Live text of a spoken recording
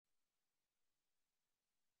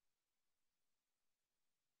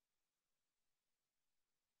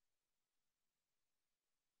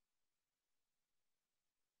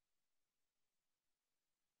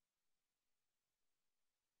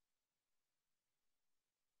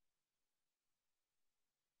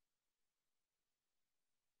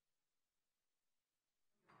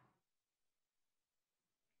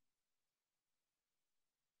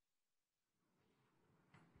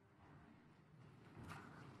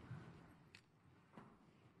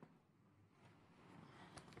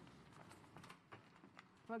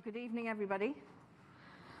Well, good evening, everybody.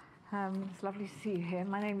 It's lovely to see you here.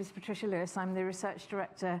 My name is Patricia Lewis. I'm the Research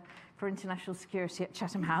Director for International Security at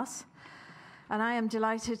Chatham House. And I am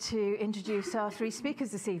delighted to introduce our three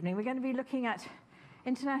speakers this evening. We're going to be looking at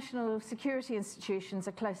international security institutions,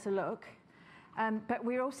 a closer look. But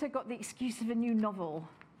we've also got the excuse of a new novel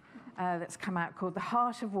that's come out called The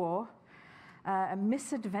Heart of War,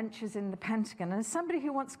 Misadventures in the Pentagon. And as somebody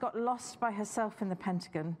who once got lost by herself in the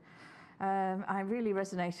Pentagon, I really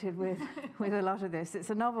resonated with a lot of this.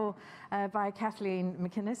 It's a novel by Kathleen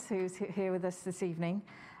McInnes, who's here with us this evening.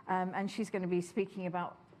 And she's going to be speaking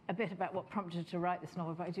a bit about what prompted her to write this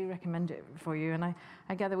novel, but I do recommend it for you. And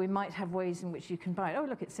I gather we might have ways in which you can buy it. Oh,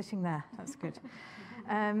 look, it's sitting there. That's good.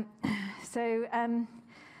 We're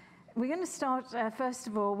going to start, first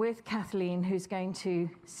of all, with Kathleen, who's going to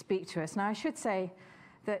speak to us. Now, I should say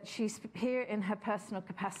that she's here in her personal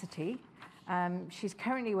capacity. She's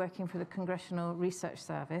currently working for the Congressional Research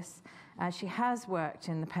Service. She has worked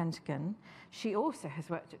in the Pentagon. She also has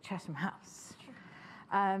worked at Chatham House.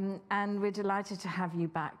 And we're delighted to have you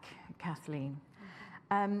back, Kathleen.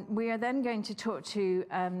 We are then going to talk to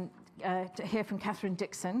hear from Catherine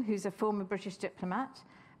Dixon, who's a former British diplomat,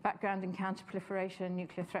 background in counterproliferation,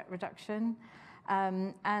 nuclear threat reduction,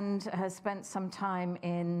 and has spent some time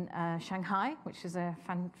in Shanghai, which is a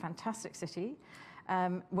fantastic city.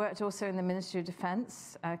 Worked also in the Ministry of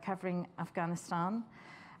Defense, covering Afghanistan.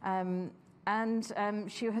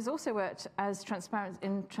 She has also worked as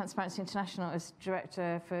Transparency International as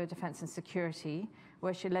Director for Defense and Security,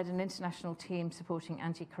 where she led an international team supporting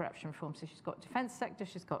anti-corruption reform. So she's got defense sector,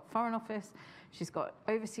 she's got foreign office, she's got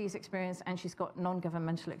overseas experience, and she's got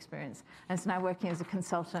non-governmental experience. And is now working as a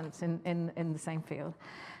consultant in the same field.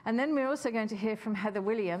 And then we're also going to hear from Heather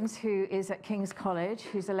Williams, who is at King's College,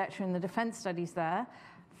 who's a lecturer in the defense studies there.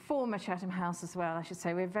 Former Chatham House as well, I should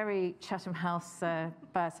say. We're very Chatham House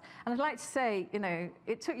biased. And I'd like to say, you know,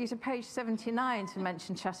 it took you to page 79 to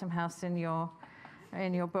mention Chatham House in your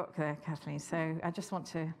book there, Kathleen. So I just want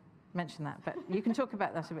to mention that, but you can talk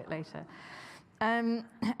about that a bit later.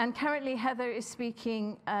 And currently, Heather is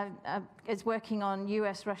speaking, is working on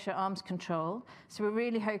US-Russia arms control. So we're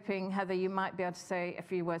really hoping, Heather, you might be able to say a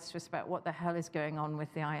few words to us about what the hell is going on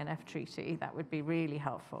with the INF Treaty. That would be really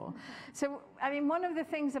helpful. So, I mean, one of the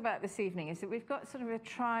things about this evening is that we've got sort of a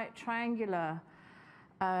triangular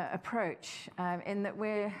approach in that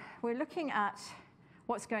we're looking at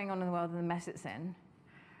what's going on in the world and the mess it's in,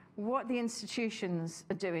 what the institutions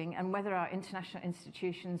are doing, and whether our international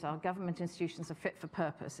institutions, our government institutions, are fit for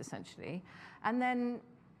purpose, essentially. And then,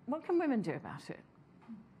 what can women do about it?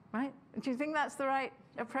 Right? Do you think that's the right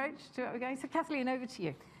approach to what we're going? So, Kathleen, over to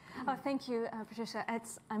you. Oh, thank you, Patricia.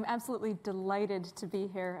 I'm absolutely delighted to be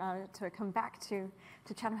here, to come back to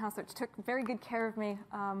Chatham House, which took very good care of me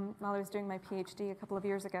while I was doing my PhD a couple of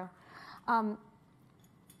years ago.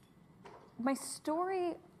 My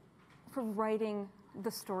story for writing the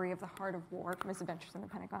story of the Heart of War, Misadventures in the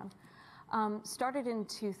Pentagon, started in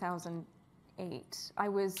 2008. I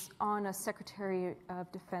was on a Secretary of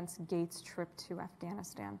Defense Gates trip to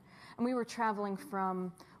Afghanistan. And we were traveling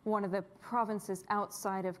from one of the provinces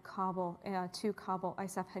outside of Kabul to Kabul,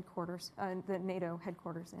 ISAF headquarters, the NATO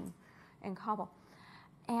headquarters in Kabul.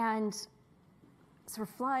 And so we're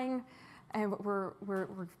flying, and we're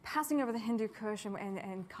passing over the Hindu Kush,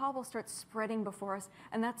 and Kabul starts spreading before us.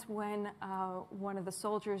 And that's when one of the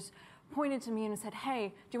soldiers pointed to me and said, "Hey,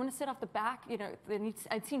 do you want to sit off the back?" You know,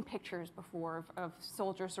 I'd seen pictures before of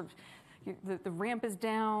soldiers sort of, the ramp is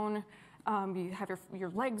down, you have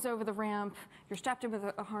your legs over the ramp, you're strapped in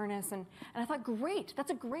with a harness. And I thought, great,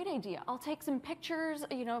 that's a great idea. I'll take some pictures,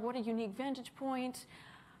 you know, what a unique vantage point.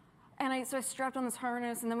 And so I strapped on this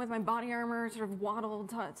harness, and then with my body armor, sort of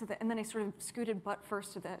waddled and then I sort of scooted butt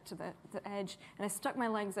first to the edge, and I stuck my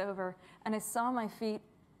legs over, and I saw my feet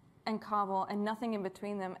and Kabul and nothing in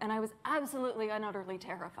between them, and I was absolutely and utterly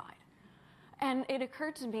terrified. And it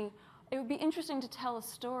occurred to me, it would be interesting to tell a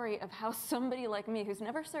story of how somebody like me, who's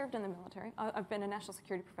never served in the military, I've been a national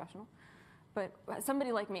security professional, but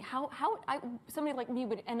somebody like me, somebody like me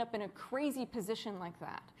would end up in a crazy position like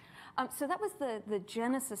that. So that was the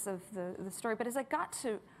genesis of the story. But as I got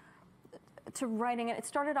to writing it, it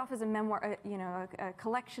started off as a memoir, a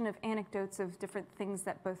collection of anecdotes of different things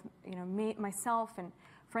that both myself and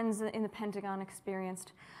friends in the Pentagon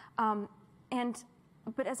experienced. But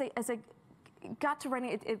as I got to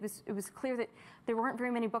writing it, it was clear that there weren't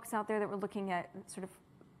very many books out there that were looking at sort of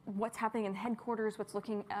what's happening in headquarters, what's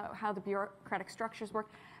looking at how the bureaucratic structures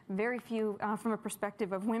work. Very few from a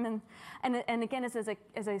perspective of women. And again,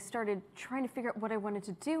 as I started trying to figure out what I wanted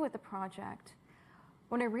to do with the project,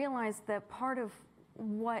 when I realized that part of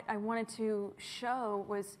what I wanted to show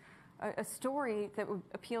was a story that would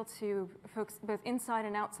appeal to folks both inside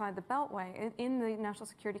and outside the Beltway, in the national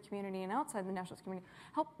security community and outside the national security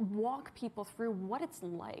community, help walk people through what it's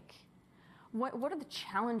like. What are the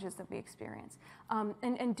challenges that we experience?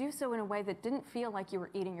 And do so in a way that didn't feel like you were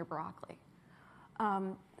eating your broccoli.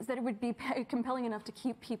 That it would be compelling enough to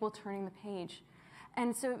keep people turning the page.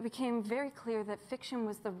 And so it became very clear that fiction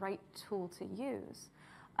was the right tool to use.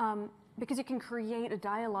 Because you can create a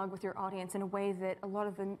dialogue with your audience in a way that a lot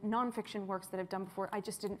of the nonfiction works that I've done before, I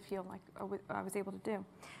just didn't feel like I was able to do.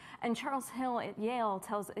 And Charles Hill at Yale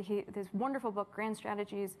tells this wonderful book, Grand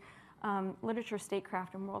Strategies, Literature,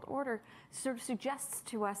 Statecraft, and World Order, sort of suggests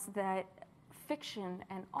to us that fiction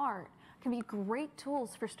and art can be great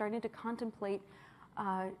tools for starting to contemplate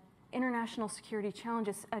international security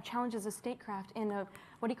challenges of statecraft in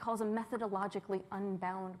what he calls a methodologically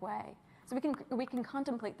unbound way. So we can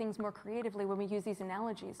contemplate things more creatively when we use these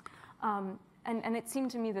analogies. And it seemed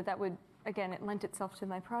to me that would, again, it lent itself to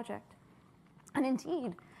my project. And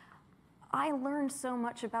indeed, I learned so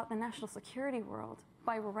much about the national security world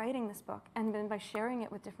by writing this book and then by sharing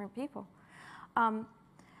it with different people.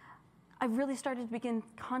 I really started to begin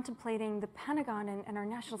contemplating the Pentagon and our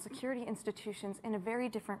national security institutions in a very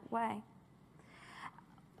different way.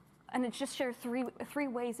 And it just shared three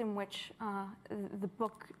ways in which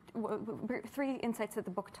three insights that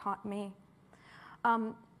the book taught me.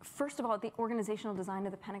 First of all, the organizational design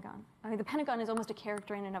of the Pentagon. I mean, the Pentagon is almost a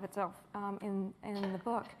character in and of itself in the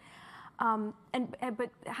book. But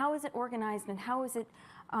how is it organized and how is it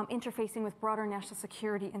interfacing with broader national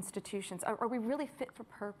security institutions? Are we really fit for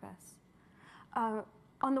purpose?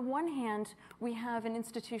 On the one hand, we have an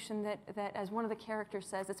institution that, as one of the characters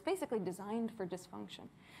says, it's basically designed for dysfunction.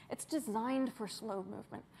 It's designed for slow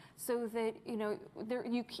movement, so that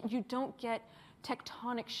you don't get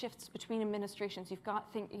tectonic shifts between administrations. You've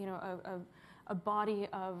got a body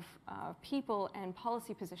of people and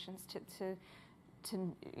policy positions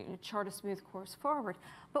to chart a smooth course forward.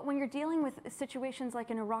 But when you're dealing with situations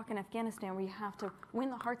like in Iraq and Afghanistan, where you have to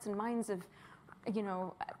win the hearts and minds of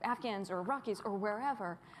Afghans or Iraqis or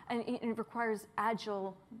wherever, and it requires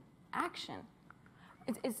agile action.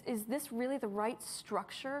 Is this really the right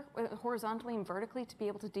structure, horizontally and vertically, to be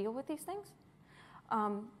able to deal with these things?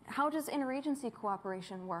 How does interagency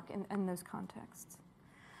cooperation work in those contexts?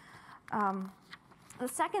 The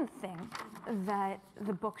second thing that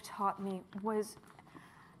the book taught me was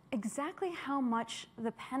exactly how much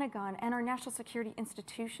the Pentagon and our national security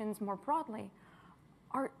institutions more broadly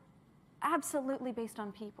are absolutely based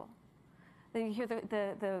on people. You hear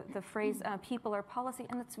the phrase, people are policy,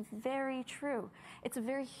 and that's very true. It's a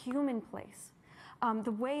very human place.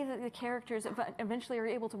 The way that the characters eventually are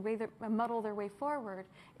able to muddle their way forward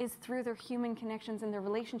is through their human connections and their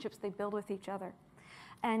relationships they build with each other.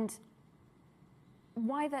 And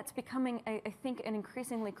why that's becoming, I think, an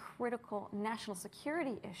increasingly critical national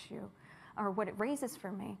security issue, or what it raises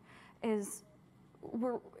for me, is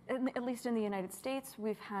at least in the United States,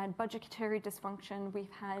 we've had budgetary dysfunction,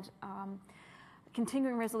 we've had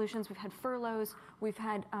continuing resolutions, we've had furloughs, we've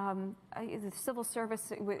had the civil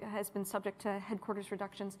service has been subject to headquarters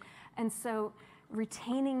reductions. And so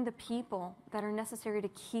retaining the people that are necessary to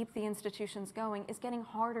keep the institutions going is getting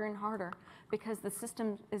harder and harder because the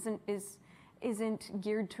system isn't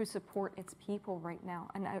geared to support its people right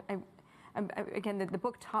now. And again, the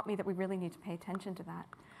book taught me that we really need to pay attention to that.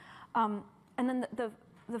 And then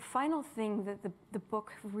the final thing that the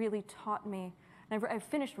book really taught me, and I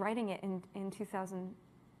finished writing it in 2000,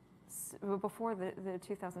 before the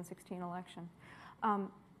 2016 election.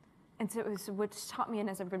 And so it was, what's taught me, and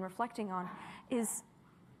as I've been reflecting on, is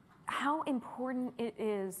how important it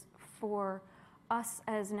is for us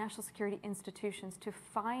as national security institutions to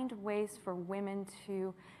find ways for women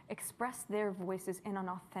to express their voices in an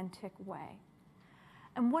authentic way.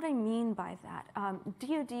 And what I mean by that,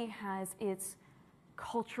 DoD has its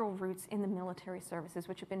cultural roots in the military services,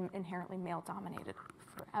 which have been inherently male-dominated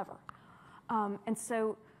forever. And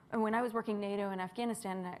so when I was working NATO and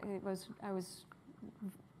Afghanistan,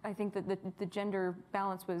 I think that the gender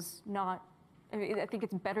balance was not, I think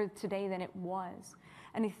it's better today than it was.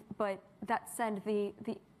 But that said,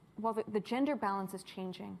 while the gender balance is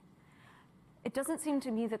changing, it doesn't seem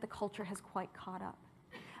to me that the culture has quite caught up.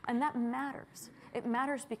 And that matters. It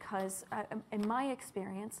matters because, in my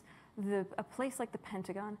experience, a place like the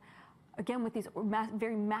Pentagon, again with these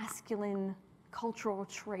very masculine cultural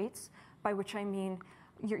traits, by which I mean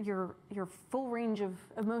your full range of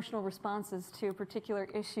emotional responses to a particular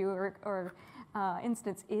issue or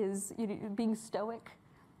instance is being stoic,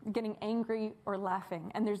 getting angry or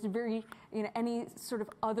laughing, and there's very, any sort of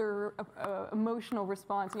other emotional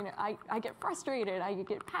response. I get frustrated, I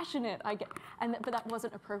get passionate, but that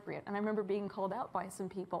wasn't appropriate. And I remember being called out by some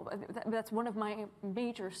people. That's one of my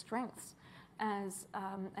major strengths as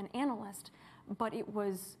an analyst, but it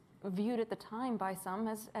was viewed at the time by some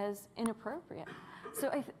as inappropriate.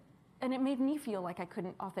 And it made me feel like I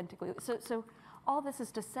couldn't authentically. So all this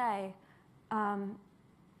is to say,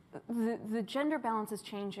 the gender balance is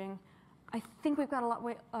changing. I think we've got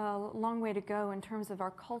a long way to go in terms of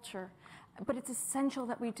our culture, but it's essential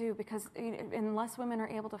that we do, because unless women are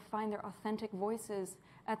able to find their authentic voices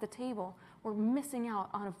at the table, we're missing out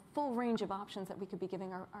on a full range of options that we could be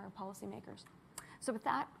giving our policymakers. So with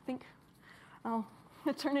that, I think I'll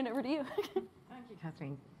turn it over to you. Thank you,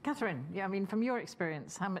 Catherine. Catherine, yeah, I mean, from your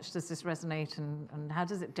experience, how much does this resonate, and how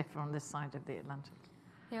does it differ on this side of the Atlantic?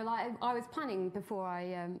 Yeah, well, I was planning before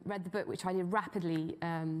I read the book, which I did rapidly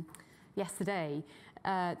yesterday,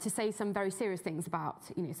 to say some very serious things about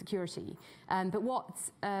security. But what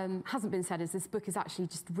hasn't been said is this book is actually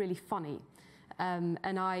just really funny. And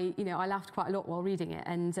I laughed quite a lot while reading it,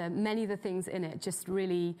 and many of the things in it just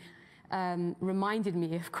really reminded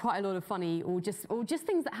me of quite a lot of funny or just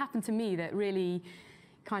things that happened to me that really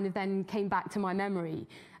kind of then came back to my memory.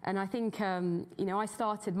 And I think, I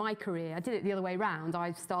started my career, I did it the other way around.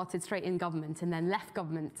 I started straight in government and then left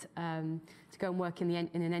government to go and work in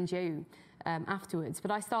an NGO afterwards.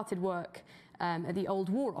 But I started work at the Old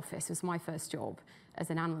War Office, was my first job as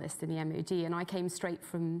an analyst in the MOD. And I came straight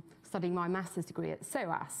from studying my master's degree at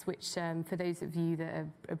SOAS, which for those of you that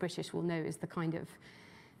are British will know is the kind of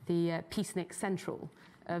the Peacenik Central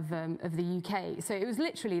of the UK. So it was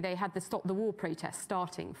literally, they had the Stop the War protest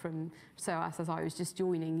starting from SOAS as I was just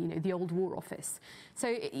joining, the Old War Office.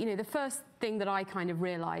 So, the first thing that I kind of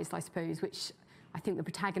realised, I suppose, which I think the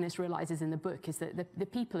protagonist realises in the book, is that the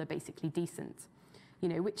people are basically decent.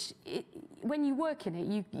 When you work in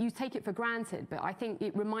it, you take it for granted, but I think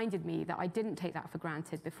it reminded me that I didn't take that for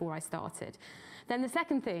granted before I started. Then the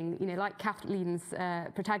second thing, like Kathleen's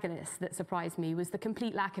protagonist, that surprised me was the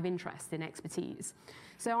complete lack of interest in expertise.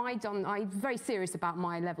 So I was very serious about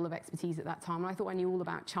my level of expertise at that time, and I thought I knew all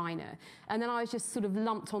about China. And then I was just sort of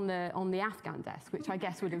lumped on the Afghan desk, which I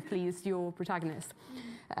guess would have pleased your protagonist.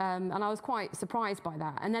 And I was quite surprised by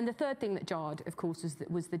that. And then the third thing that jarred, of course,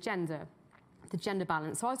 was the gender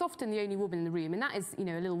balance. So I was often the only woman in the room, and that is, a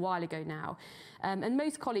little while ago now. And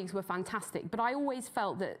most colleagues were fantastic, but I always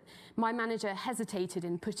felt that my manager hesitated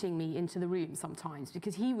in putting me into the room sometimes,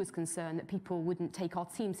 because he was concerned that people wouldn't take our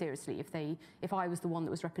team seriously if I was the one that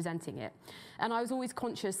was representing it. And I was always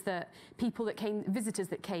conscious that visitors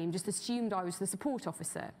that came, just assumed I was the support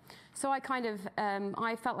officer. So I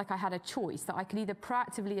I felt like I had a choice, that I could either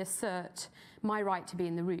proactively assert my right to be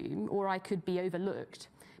in the room, or I could be overlooked.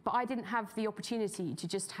 But I didn't have the opportunity to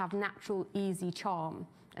just have natural, easy charm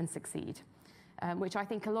and succeed, which I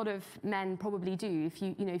think a lot of men probably do.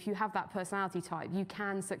 If you have that personality type, you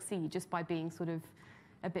can succeed just by being sort of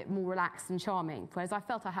a bit more relaxed and charming, whereas I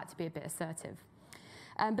felt I had to be a bit assertive.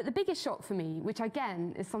 But the biggest shock for me, which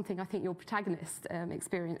again is something I think your protagonist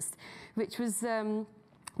experienced, which was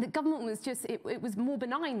that government was it was more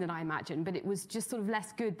benign than I imagined, but it was just sort of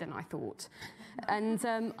less good than I thought. And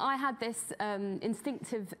I had this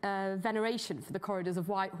instinctive veneration for the corridors of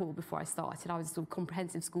Whitehall before I started. I was a sort of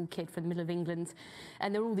comprehensive school kid from the middle of England,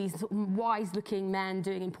 and there were all these sort of wise-looking men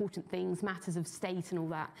doing important things, matters of state and all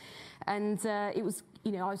that. And it was,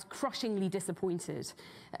 I was crushingly disappointed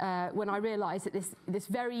when I realised that this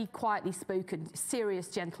very quietly spoken, serious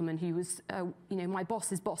gentleman who was, my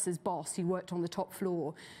boss's boss's boss, who worked on the top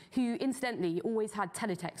floor, who incidentally always had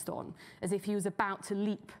teletext on, as if he was about to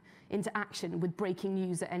leap into action with breaking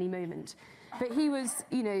news at any moment. But he was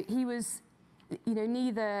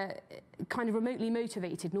neither kind of remotely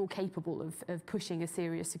motivated nor capable of pushing a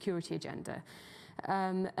serious security agenda.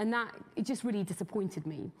 And that, it just really disappointed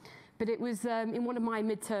me. But it was in one of my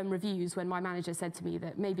midterm reviews when my manager said to me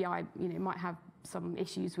that maybe I might have some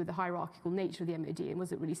issues with the hierarchical nature of the MOD and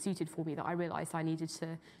wasn't really suited for me, that I realised I needed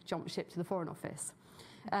to jump ship to the Foreign Office.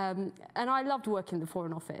 And I loved working in the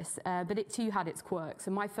Foreign Office, but it too had its quirks.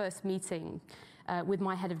 And my first meeting with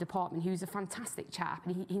my head of department, who was a fantastic chap,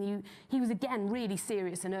 and he was again really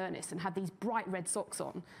serious and earnest and had these bright red socks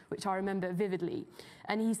on, which I remember vividly.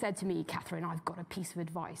 And he said to me, "Catherine, I've got a piece of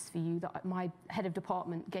advice for you that my head of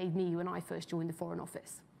department gave me when I first joined the Foreign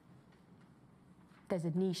Office. There's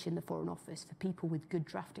a niche in the Foreign Office for people with good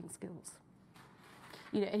drafting skills."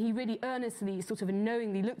 and he really earnestly, sort of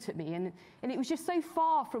knowingly looked at me, and it was just so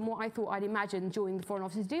far from what I thought I'd imagined joining the Foreign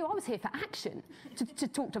Office to do. I was here for action, to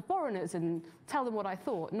talk to foreigners and tell them what I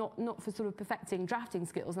thought, not for sort of perfecting drafting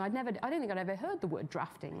skills. And I don't think I'd ever heard the word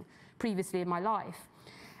drafting previously in my life.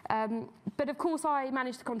 But of course, I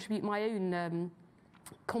managed to contribute my own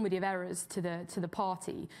comedy of errors to the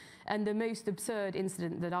party. And the most absurd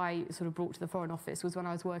incident that I sort of brought to the Foreign Office was when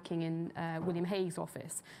I was working in William Hague's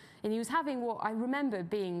office. And he was having what I remember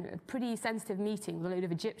being a pretty sensitive meeting with a load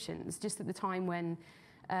of Egyptians, just at the time when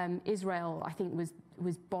Israel, I think,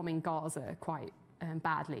 was bombing Gaza quite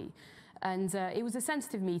badly. And it was a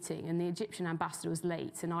sensitive meeting, and the Egyptian ambassador was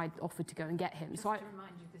late, and I offered to go and get him. Just to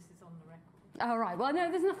remind you, this is on the record. Oh, right. Well,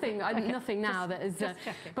 no, there's nothing, Okay. nothing now that is... Just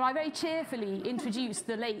checking. But I very cheerfully introduced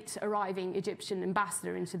the late arriving Egyptian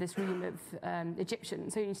ambassador into this room of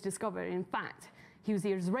Egyptians, only to discover, in fact, he was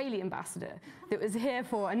the Israeli ambassador that was here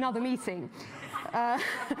for another meeting.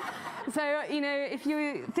 So, if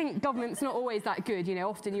you think government's not always that good,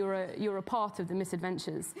 often you're a part of the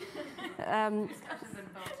misadventures.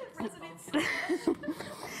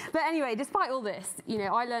 But anyway, despite all this,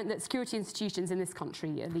 I learned that security institutions in this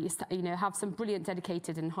country, at least, have some brilliant,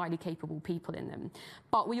 dedicated and highly capable people in them.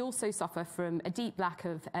 But we also suffer from a deep lack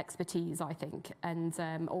of expertise, I think, and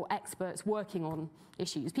or experts working on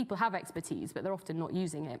issues. People have expertise, but they're often not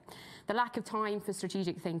using it. The lack of time for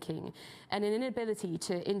strategic thinking, and an inability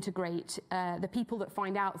to integrate the people that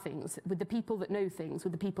find out things with the people that know things,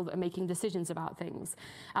 with the people that are making decisions about things.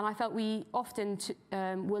 And I felt we often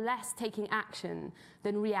were less taking action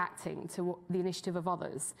than reacting to the initiative of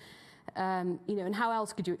others. And how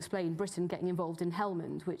else could you explain Britain getting involved in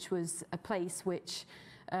Helmand, which was a place which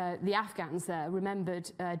the Afghans there remembered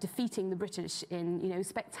defeating the British in,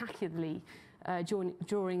 spectacularly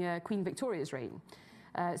during Queen Victoria's reign.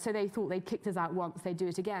 So they thought they'd kicked us out once, they'd do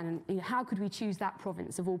it again. And how could we choose that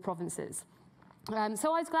province of all provinces?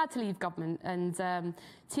 So I was glad to leave government, and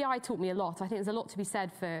TI taught me a lot. I think there's a lot to be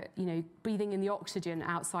said for, breathing in the oxygen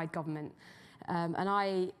outside government. And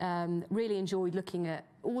I really enjoyed looking at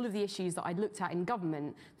all of the issues that I'd looked at in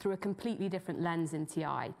government through a completely different lens in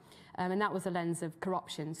TI. And that was a lens of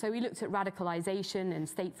corruption. So we looked at radicalization and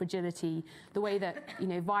state fragility, the way that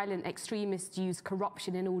violent extremists use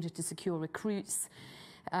corruption in order to secure recruits.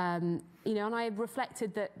 And I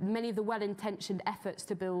reflected that many of the well-intentioned efforts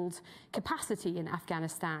to build capacity in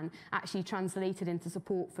Afghanistan actually translated into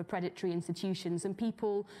support for predatory institutions and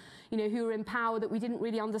people, who were in power that we didn't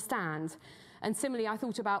really understand. And similarly, I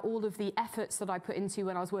thought about all of the efforts that I put into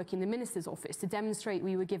when I was working in the minister's office to demonstrate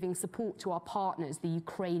we were giving support to our partners, the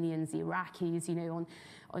Ukrainians, the Iraqis,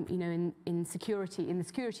 in security, in the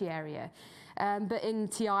security area. But in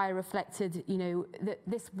TI, I reflected, that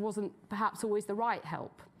this wasn't perhaps always the right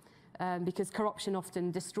help, because corruption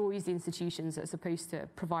often destroys the institutions that are supposed to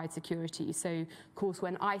provide security. So, of course,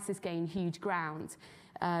 when ISIS gained huge ground,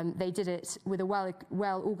 they did it with a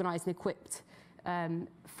well-organized and equipped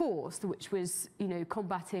force, which was,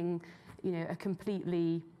 combating, a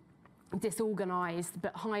completely disorganized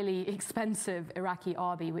but highly expensive Iraqi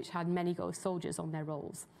army, which had many Gulf soldiers on their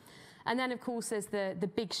rolls. And then, of course, there's the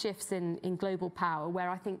big shifts in global power, where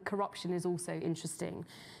I think corruption is also interesting.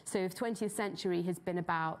 So if 20th century has been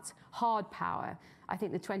about hard power, I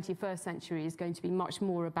think the 21st century is going to be much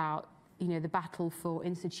more about, the battle for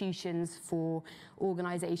institutions, for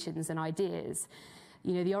organizations and ideas.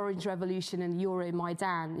 The Orange Revolution and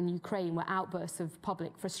Euromaidan in Ukraine were outbursts of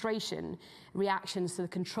public frustration, reactions to the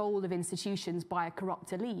control of institutions by a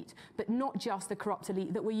corrupt elite, but not just the corrupt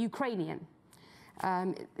elite that were Ukrainian.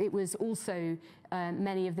 It was also,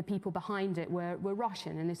 many of the people behind it were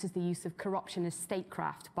Russian, and this is the use of corruption as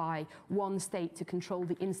statecraft by one state to control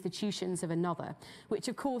the institutions of another, which,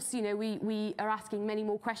 of course, we are asking many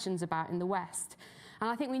more questions about in the West. And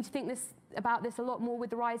I think we need to think about this a lot more with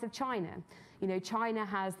the rise of China. China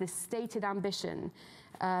has this stated ambition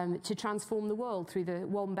to transform the world through the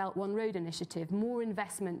One Belt, One Road initiative, more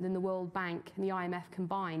investment than the World Bank and the IMF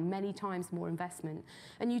combined, many times more investment.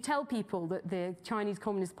 And you tell people that the Chinese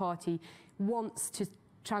Communist Party wants to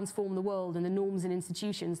transform the world and the norms and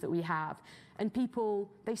institutions that we have, and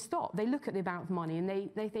people, they stop, they look at the amount of money and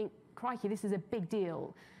they think, crikey, this is a big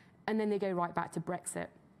deal, and then they go right back to Brexit.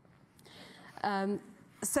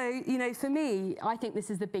 So, for me, I think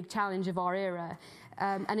this is the big challenge of our era,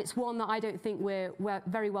 and it's one that I don't think we're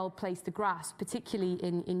very well placed to grasp, particularly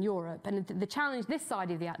in Europe. And the challenge this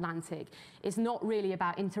side of the Atlantic is not really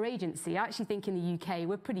about interagency. I actually think in the UK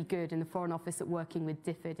we're pretty good in the Foreign Office at working with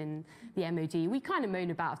DFID and the MOD. We kind of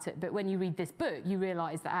moan about it, but when you read this book, you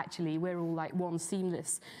realise that actually we're all like one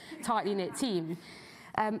seamless, tightly knit team.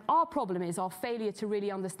 Our problem is our failure to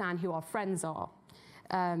really understand who our friends are.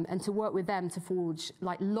 and to work with them to forge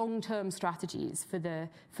like long-term strategies for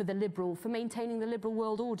maintaining the liberal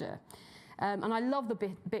world order. And I love the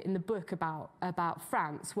bit in the book about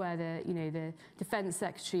France, where the Defence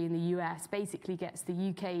Secretary in the US basically gets the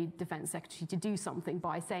UK Defence Secretary to do something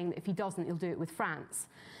by saying that if he doesn't, he'll do it with France,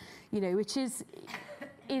 which is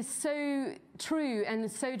so true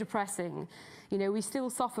and so depressing. We still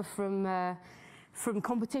suffer from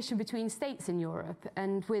competition between states in Europe,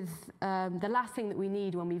 and with the last thing that we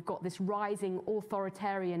need when we've got this rising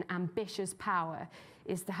authoritarian, ambitious power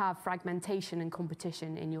is to have fragmentation and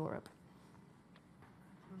competition in Europe.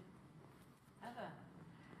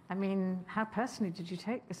 I mean, how personally did you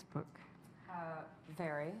take this book?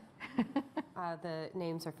 Very. The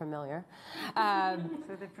names are familiar.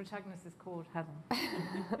 So the protagonist is called Helen.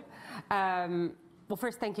 Well,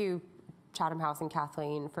 first, thank you, Chatham House and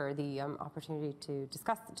Kathleen, for the opportunity to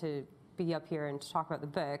to be up here and to talk about the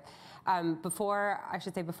book. Before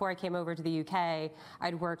I came over to the UK,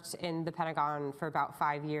 I'd worked in the Pentagon for about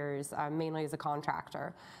 5 years, mainly as a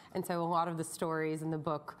contractor. And so a lot of the stories in the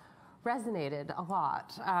book resonated a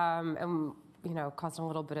lot, and caused a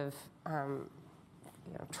little bit of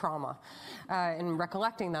trauma in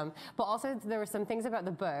recollecting them. But also there were some things about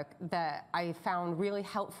the book that I found really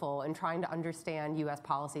helpful in trying to understand US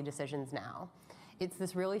policy decisions now. It's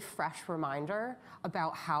this really fresh reminder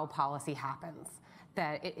about how policy happens,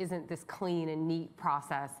 that it isn't this clean and neat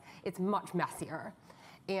process. It's much messier.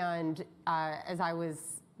 And as I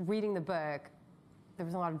was reading the book, there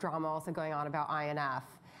was a lot of drama also going on about INF.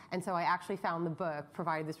 And so I actually found the book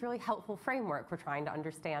provided this really helpful framework for trying to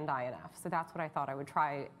understand INF. So that's what I thought I would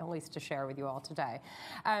try at least to share with you all today.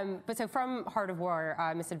 But so from Heart of War,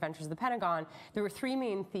 Misadventures of the Pentagon, there were 3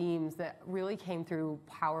 main themes that really came through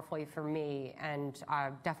powerfully for me and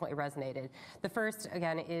definitely resonated. The first,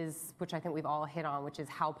 again, is, which I think we've all hit on, which is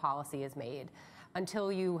how policy is made.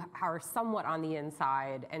 Until you are somewhat on the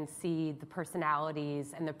inside and see the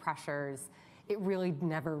personalities and the pressures, it really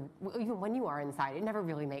never, even when you are inside, it never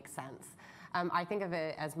really makes sense. I think of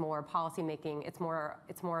it as more policy making. It's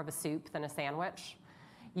more of a soup than a sandwich.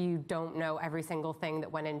 You don't know every single thing that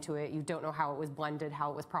went into it. You don't know how it was blended,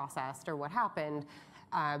 how it was processed, or what happened.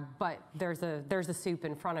 But there's a soup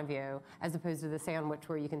in front of you, as opposed to the sandwich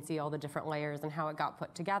where you can see all the different layers and how it got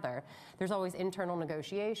put together. There's always internal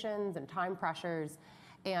negotiations and time pressures.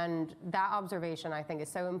 And that observation, I think, is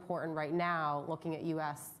so important right now, looking at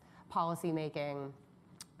US policy making,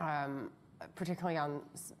 particularly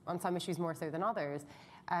on some issues more so than others.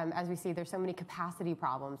 As we see, there's so many capacity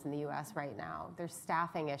problems in the US right now. There's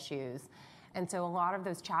staffing issues. And so a lot of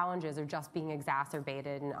those challenges are just being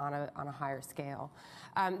exacerbated and on a higher scale.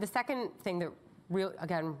 The second thing that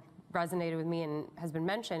again resonated with me and has been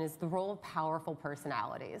mentioned is the role of powerful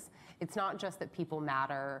personalities. It's not just that people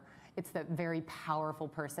matter, it's that very powerful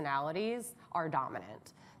personalities are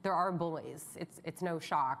dominant. There are bullies, it's no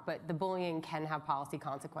shock, but the bullying can have policy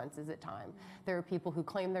consequences at times. There are people who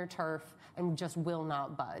claim their turf and just will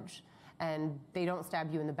not budge. And they don't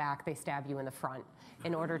stab you in the back, they stab you in the front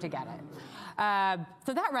in order to get it.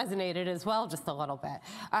 So that resonated as well, just a little bit.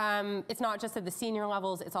 It's not just at the senior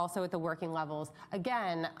levels, it's also at the working levels.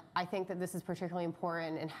 Again, I think that this is particularly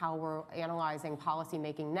important in how we're analyzing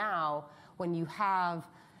policymaking now, when you have,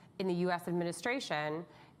 in the US administration,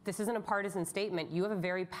 this isn't a partisan statement, you have a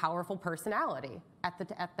very powerful personality at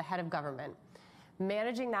the head of government.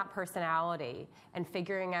 Managing that personality and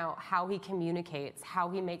figuring out how he communicates, how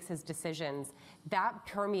he makes his decisions, that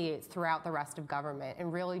permeates throughout the rest of government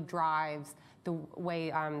and really drives the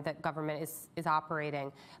way that government is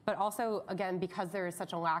operating. But also, again, because there is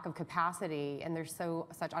such a lack of capacity and there's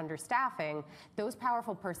such understaffing, those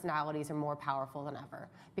powerful personalities are more powerful than ever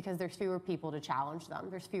because there's fewer people to challenge them.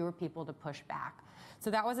 There's fewer people to push back.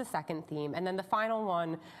 So that was a second theme. And then the final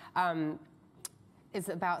one is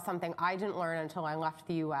about something I didn't learn until I left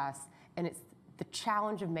the US, and it's the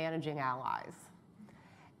challenge of managing allies.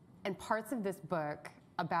 And parts of this book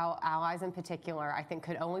about allies in particular, I think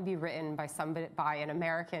could only be written by an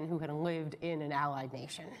American who had lived in an allied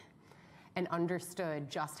nation and understood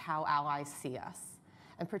just how allies see us.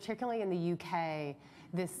 And particularly in the UK,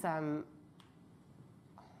 this, I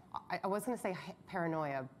was going to say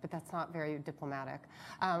paranoia, but that's not very diplomatic.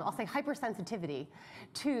 I'll say hypersensitivity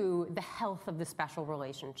to the health of the special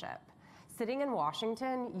relationship. Sitting in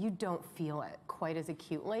Washington, you don't feel it quite as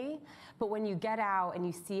acutely, but when you get out and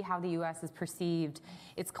you see how the US is perceived,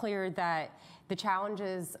 it's clear that the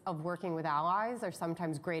challenges of working with allies are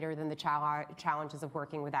sometimes greater than the challenges of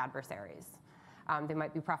working with adversaries. They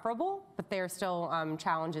might be preferable, but they are still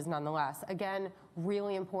challenges nonetheless. Again,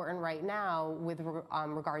 really important right now with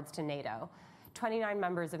regards to NATO. 29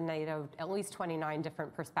 members of NATO, at least 29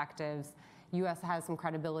 different perspectives. U.S. has some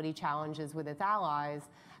credibility challenges with its allies,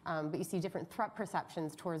 but you see different threat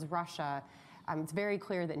perceptions towards Russia. It's very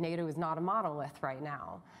clear that NATO is not a monolith right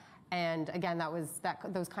now. And again,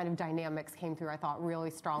 those kind of dynamics came through, I thought, really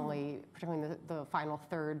strongly, particularly in the final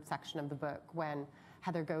third section of the book, when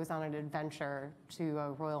Heather goes on an adventure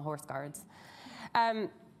to Royal Horse Guards. And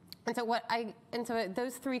so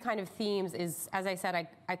those three kind of themes is, as I said,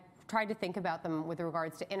 I tried to think about them with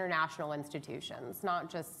regards to international institutions, not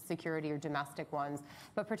just security or domestic ones,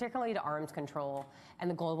 but particularly to arms control and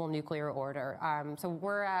the global nuclear order. So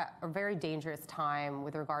we're at a very dangerous time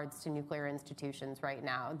with regards to nuclear institutions right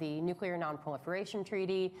now. The Nuclear Non-Proliferation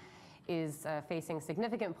Treaty is facing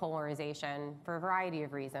significant polarization for a variety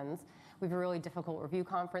of reasons. We have a really difficult review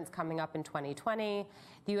conference coming up in 2020.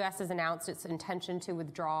 The U.S. has announced its intention to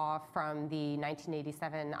withdraw from the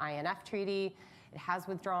 1987 INF Treaty. It has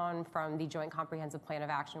withdrawn from the Joint Comprehensive Plan of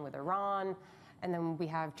Action with Iran. And then we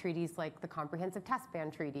have treaties like the Comprehensive Test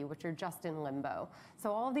Ban Treaty, which are just in limbo.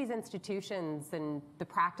 So all of these institutions and the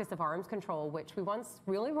practice of arms control, which we once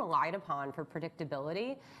really relied upon for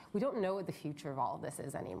predictability, we don't know what the future of all of this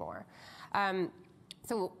is anymore.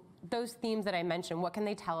 So those themes that I mentioned, what can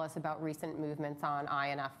they tell us about recent movements on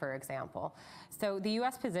INF, for example? So the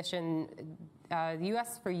U.S. position, the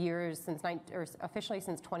U.S. for years, officially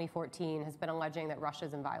since 2014, has been alleging that Russia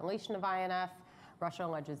is in violation of INF. Russia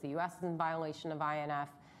alleges the U.S. is in violation of INF,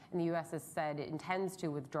 and the U.S. has said it intends to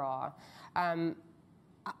withdraw.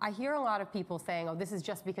 I hear a lot of people saying, oh, this is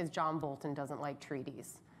just because John Bolton doesn't like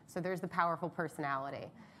treaties. So there's the powerful personality.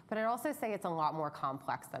 But I'd also say it's a lot more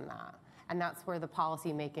complex than that. And that's where the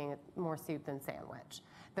policy making more soup than sandwich.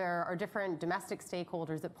 There are different domestic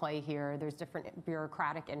stakeholders at play here. There's different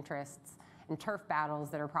bureaucratic interests and turf battles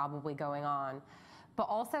that are probably going on. But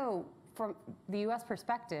also, from the U.S.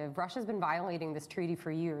 perspective, Russia's been violating this treaty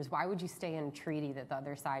for years. Why would you stay in a treaty that the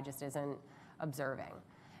other side just isn't observing?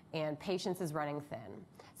 And patience is running thin.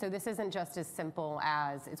 So this isn't just as simple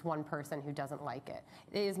as it's one person who doesn't like it.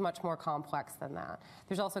 It is much more complex than that.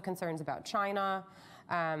 There's also concerns about China,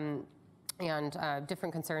 and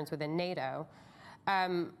different concerns within NATO.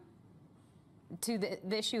 To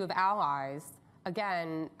the issue of allies,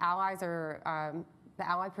 again, allies are, the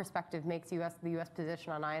ally perspective makes the U.S.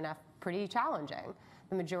 position on INF pretty challenging.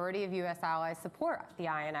 The majority of U.S. allies support the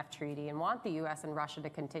INF treaty and want the U.S. and Russia to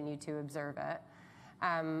continue to observe it.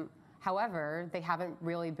 However, they haven't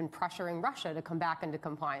really been pressuring Russia to come back into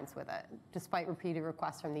compliance with it, despite repeated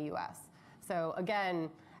requests from the U.S. So again,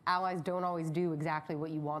 allies don't always do exactly what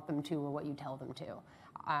you want them to or what you tell them to.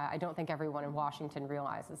 I don't think everyone in Washington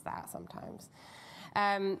realizes that sometimes.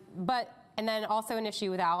 And then also an issue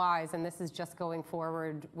with allies, and this is just going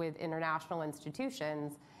forward with international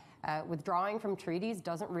institutions, withdrawing from treaties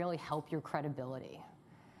doesn't really help your credibility.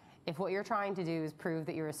 If what you're trying to do is prove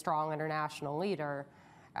that you're a strong international leader,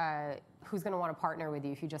 who's going to want to partner with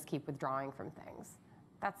you if you just keep withdrawing from things?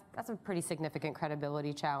 That's a pretty significant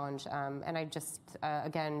credibility challenge. And I just,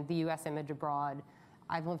 again, the U.S. image abroad,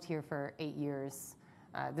 I've lived here for 8 years.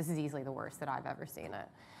 This is easily the worst that I've ever seen it.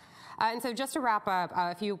 And so just to wrap up,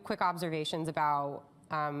 a few quick observations about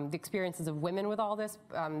the experiences of women with all this.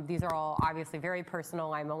 These are all obviously very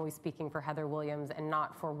personal. I'm only speaking for Heather Williams and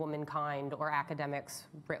not for womankind or academics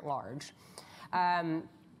writ large.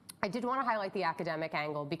 I did want to highlight the academic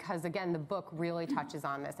angle because, again, the book really touches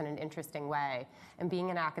on this in an interesting way. And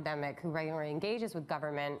being an academic who regularly engages with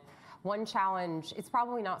government, one challenge, it's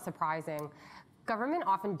probably not surprising, government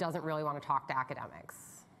often doesn't really want to talk to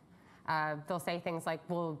academics. They'll say things like,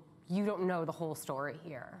 well, you don't know the whole story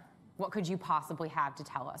here. What could you possibly have to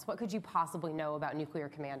tell us? What could you possibly know about nuclear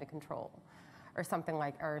command and control? Or something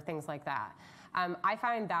like, or things like that. I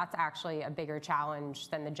find that's actually a bigger challenge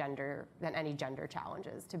than any gender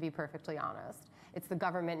challenges, to be perfectly honest. It's the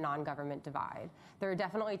government, non-government divide. There are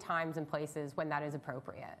definitely times and places when that is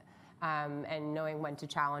appropriate. And knowing when to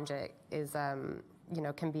challenge it is,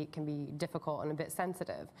 can be difficult and a bit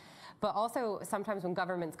sensitive. But also, sometimes when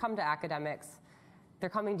governments come to academics, they're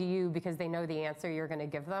coming to you because they know the answer you're going to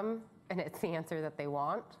give them, and it's the answer that they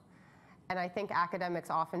want. And I think academics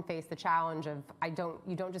often face the challenge of,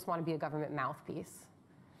 you don't just want to be a government mouthpiece.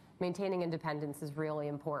 Maintaining independence is really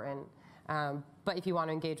important. But if you want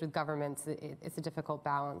to engage with governments, it's a difficult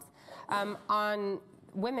balance. On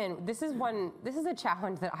women, this is a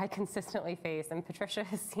challenge that I consistently face, and Patricia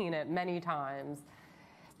has seen it many times.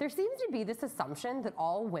 There seems to be this assumption that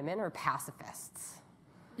all women are pacifists.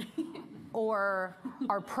 Or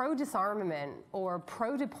are pro-disarmament, or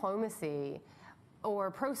pro-diplomacy, or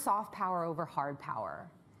pro-soft power over hard power.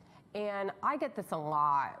 And I get this a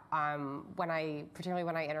lot particularly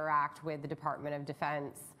when I interact with the Department of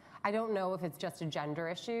Defense. I don't know if it's just a gender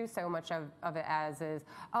issue, so much of it as is,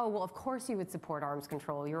 oh, well, of course you would support arms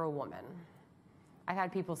control, you're a woman. I've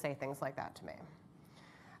had people say things like that to me.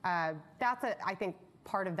 I think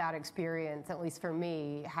part of that experience, at least for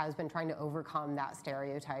me, has been trying to overcome that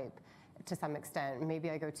stereotype to some extent.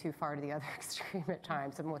 Maybe I go too far to the other extreme at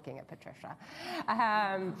times. I'm looking at Patricia.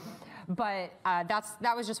 But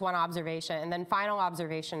that was just one observation. And then final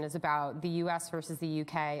observation is about the US versus the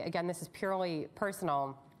UK. Again, this is purely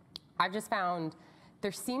personal. I've just found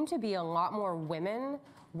there seem to be a lot more women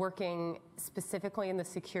working specifically in the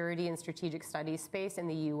security and strategic studies space in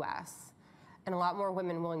the US, and a lot more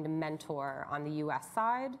women willing to mentor on the US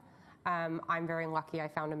side. I'm very lucky I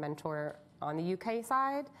found a mentor on the UK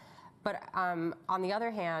side. But on the other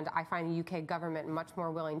hand, I find the UK government much more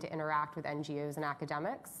willing to interact with NGOs and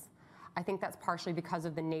academics. I think that's partially because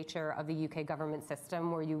of the nature of the UK government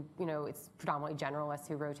system, where it's predominantly generalists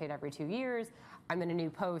who rotate every 2 years. I'm in a new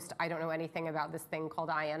post. I don't know anything about this thing called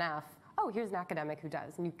INF. Oh, here's an academic who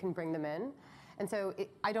does, and you can bring them in. And so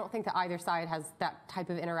I don't think that either side has that type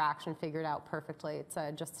of interaction figured out perfectly. It's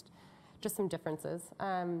just some differences.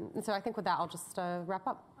 And so I think with that, I'll just wrap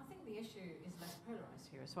up. I think the issue is less polarized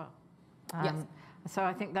here as well. Yes. So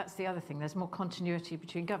I think that's the other thing. There's more continuity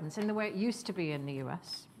between governments in the way it used to be in the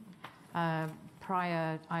US.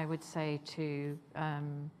 Prior, I would say, to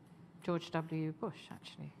George W. Bush,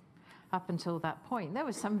 actually. Up until that point, there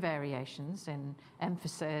were some variations in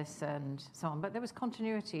emphasis and so on, but there was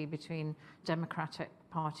continuity between Democratic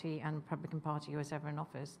Party and Republican Party, who was ever in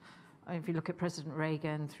office. If you look at President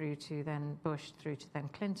Reagan through to then Bush, through to then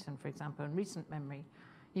Clinton, for example, in recent memory,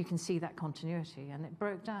 you can see that continuity, and it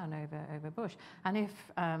broke down over Bush. And if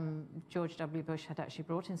George W. Bush had actually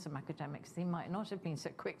brought in some academics, he might not have been so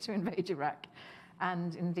quick to invade Iraq,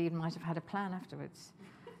 and indeed might have had a plan afterwards.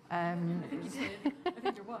 I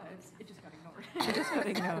think there was. It just got ignored. It just got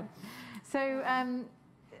ignored. So,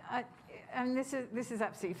 this is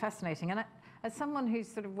absolutely fascinating. And as someone who's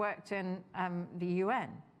sort of worked in the UN,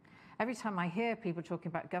 every time I hear people talking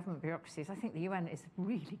about government bureaucracies, I think the UN is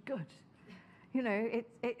really good.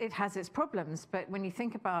 It has its problems, but when you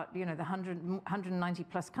think about, the 190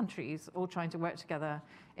 plus countries all trying to work together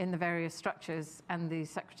in the various structures and the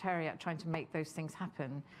Secretariat trying to make those things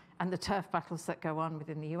happen, and the turf battles that go on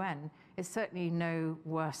within the UN, is certainly no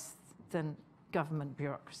worse than government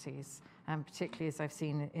bureaucracies, particularly as I've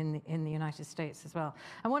seen in the United States as well.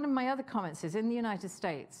 And one of my other comments is, in the United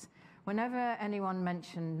States, whenever anyone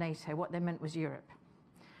mentioned NATO, what they meant was Europe.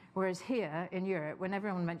 Whereas here in Europe, when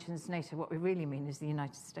everyone mentions NATO, what we really mean is the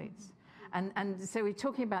United States. And so we're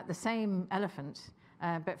talking about the same elephant,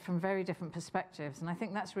 but from very different perspectives. And I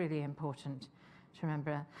think that's really important to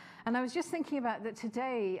remember. And I was just thinking about that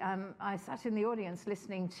today. I sat in the audience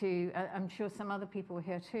listening to, I'm sure some other people were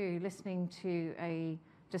here too, listening to a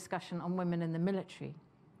discussion on women in the military.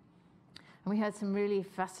 And we heard some really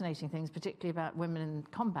fascinating things, particularly about women in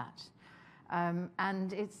combat.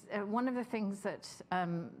 And it's one of the things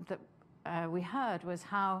that we heard was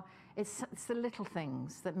how it's the little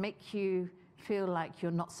things that make you feel like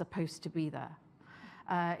you're not supposed to be there.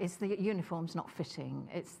 It's the uniforms not fitting.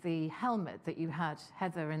 It's the helmet that you had,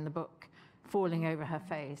 Heather, in the book, falling over her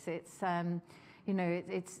face. It's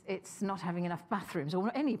it's not having enough bathrooms,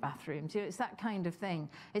 or any bathrooms. It's that kind of thing.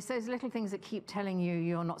 It's those little things that keep telling you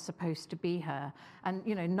you're not supposed to be here, and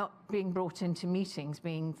not being brought into meetings,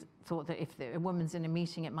 being thought that if a woman's in a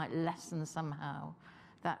meeting, it might lessen somehow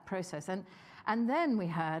that process. And then we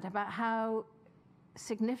heard about how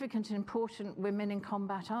significant and important women in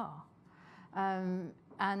combat are,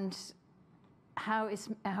 and how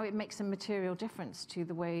it makes a material difference to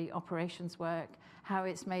the way operations work, how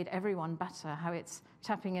it's made everyone better, how it's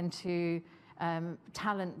tapping into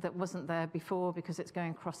talent that wasn't there before because it's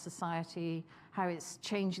going across society, how it's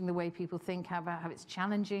changing the way people think, how it's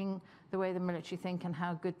challenging the way the military think, and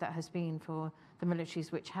how good that has been for the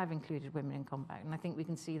militaries which have included women in combat. And I think we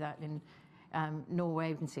can see that in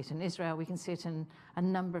Norway, we can see it in Israel, we can see it in a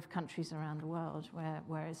number of countries around the world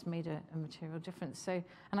where it's made a material difference. So,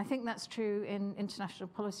 and I think that's true in international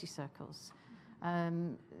policy circles.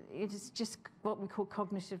 It is just what we call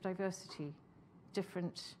cognitive diversity,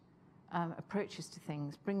 different approaches to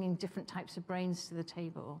things, bringing different types of brains to the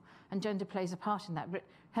table, and gender plays a part in that. But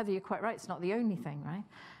Heather, you're quite right, it's not the only thing, right?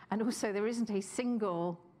 And also there isn't a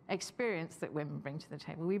single experience that women bring to the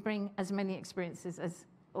table. We bring as many experiences as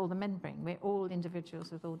all the men bring. We're all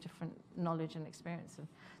individuals with all different knowledge and experience, and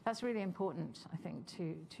that's really important, I think,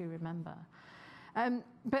 to remember.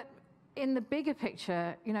 But in the bigger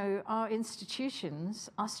picture, our institutions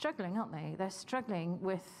are struggling, aren't they? They're struggling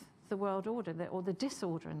with the world order, or the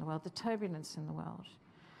disorder in the world, the turbulence in the world.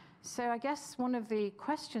 So I guess one of the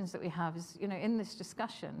questions that we have is, in this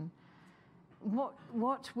discussion,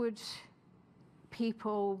 what would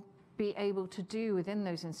people be able to do within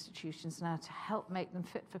those institutions now to help make them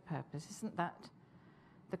fit for purpose? Isn't that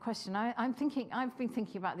the question? I've been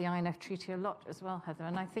thinking about the INF Treaty a lot as well, Heather,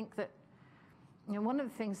 and I think that one of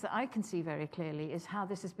the things that I can see very clearly is how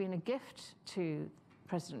this has been a gift to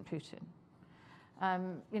President Putin.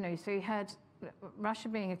 So you had Russia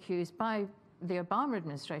being accused by the Obama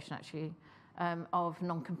administration, actually, of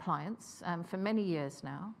non-compliance for many years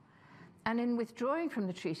now. And in withdrawing from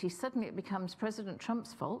the treaty, suddenly it becomes President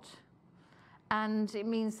Trump's fault. And it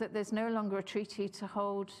means that there's no longer a treaty to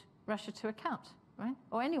hold Russia to account, right?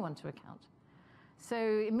 Or anyone to account. So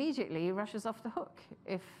immediately, Russia's off the hook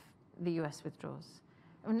if the US withdraws.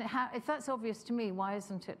 I mean, if that's obvious to me, why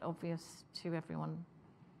isn't it obvious to everyone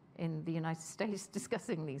in the United States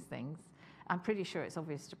discussing these things? I'm pretty sure it's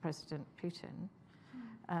obvious to President Putin.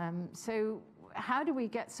 So how do we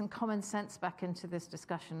get some common sense back into this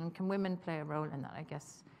discussion? And can women play a role in that, I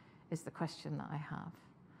guess, is the question that I have.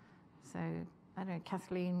 So, I don't know,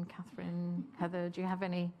 Kathleen, Catherine, Heather, do you have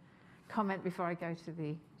any comment before I go to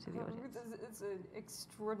the audience? It's an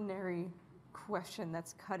extraordinary question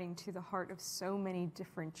that's cutting to the heart of so many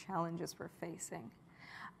different challenges we're facing.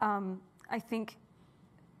 I think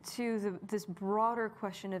to this broader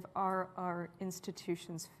question of are our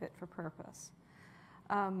institutions fit for purpose?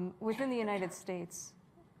 Within the United States,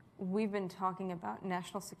 we've been talking about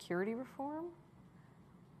national security reform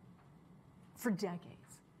for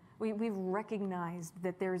decades. We've recognized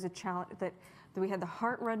that there is a challenge, that we had the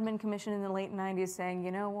Hart-Rudman Commission in the late 90s saying,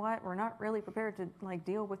 you know what, we're not really prepared to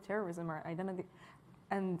deal with terrorism or identity.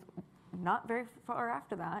 And not very far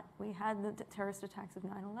after that, we had the terrorist attacks of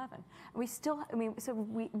 9/11. We still, so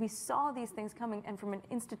we saw these things coming, and from an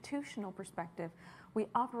institutional perspective, we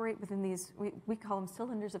operate within these, we call them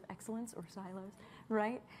cylinders of excellence or silos,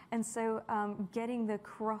 right? And so getting the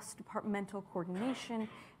cross-departmental coordination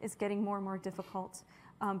is getting more and more difficult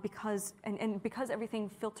because everything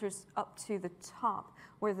filters up to the top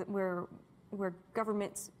where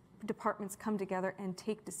governments, departments come together and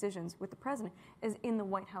take decisions with the president is in the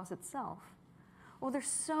White House itself. Well, there's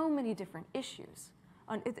so many different issues.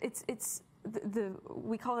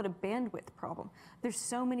 We call it a bandwidth problem. There's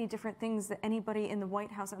so many different things that anybody in the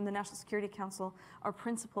White House and the National Security Council, our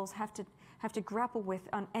principals, have to grapple with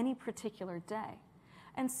on any particular day.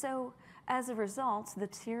 And so, as a result, the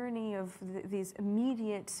tyranny of these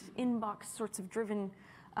immediate inbox sorts of driven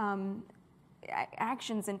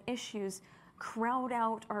actions and issues crowd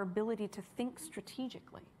out our ability to think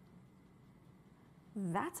strategically.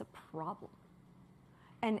 That's a problem.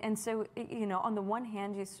 And so, on the one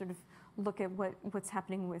hand, you sort of look at what's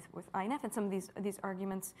happening with INF and some of these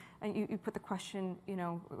arguments, and you put the question,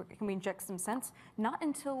 can we inject some sense? Not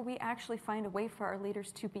until we actually find a way for our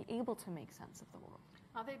leaders to be able to make sense of the world.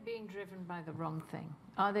 Are they being driven by the wrong thing?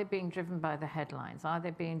 Are they being driven by the headlines? Are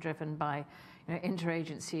they being driven by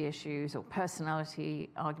interagency issues or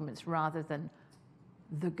personality arguments rather than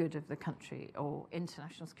the good of the country or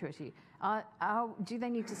international security? Do they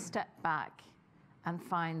need to step back and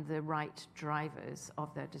find the right drivers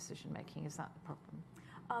of their decision making? Is that the problem?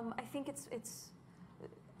 I think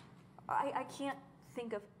I can't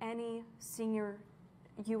think of any senior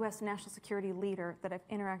U.S. national security leader that I've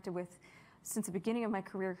interacted with since the beginning of my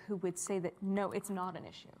career who would say that no, it's not an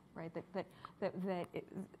issue, right? That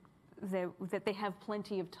they have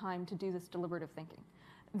plenty of time to do this deliberative thinking.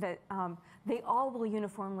 That they all will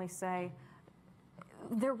uniformly say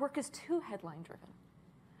their work is too headline driven,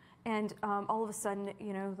 and all of a sudden,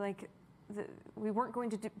 we weren't going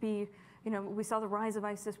to be. We saw the rise of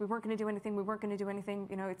ISIS. We weren't going to do anything. We weren't going to do anything.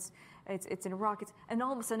 It's in Iraq. And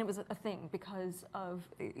all of a sudden, it was a thing because of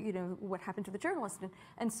what happened to the journalist.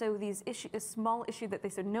 And so a small issue that they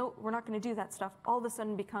said no, we're not going to do that stuff. All of a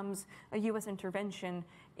sudden, becomes a U.S. intervention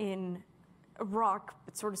in Iraq,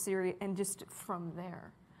 but sort of Syria, and just from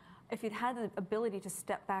there. If you'd had the ability to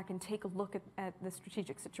step back and take a look at the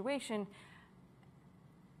strategic situation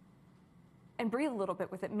and breathe a little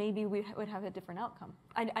bit with it, maybe we would have a different outcome.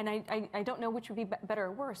 I don't know which would be better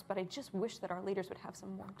or worse, but I just wish that our leaders would have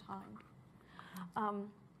some more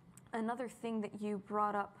time. Another thing that you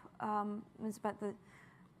brought up is about the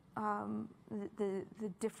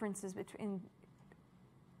differences between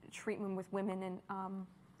treatment with women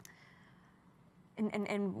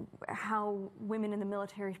and how women in the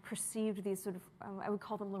military perceived these sort of, I would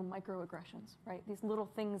call them little microaggressions, right? These little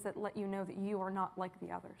things that let you know that you are not like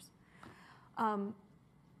the others.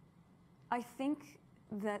 I think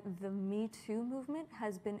that the Me Too movement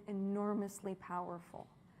has been enormously powerful.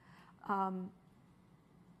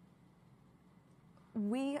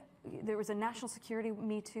 There was a national security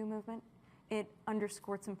Me Too movement. It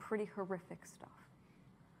underscored some pretty horrific stuff,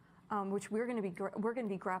 which we're going to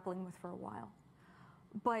be grappling with for a while.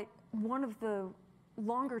 But one of the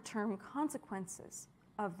longer-term consequences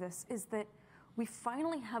of this is that we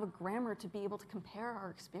finally have a grammar to be able to compare our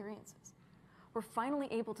experiences. We're finally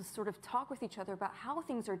able to sort of talk with each other about how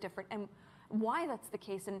things are different and why that's the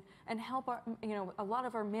case, and help our, a lot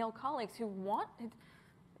of our male colleagues who want.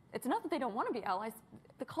 It's not that they don't want to be allies.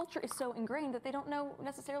 The culture is so ingrained that they don't know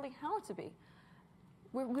necessarily how to be.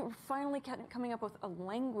 We're finally coming up with a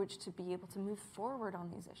language to be able to move forward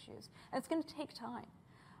on these issues. And it's going to take time.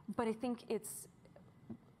 But I think it's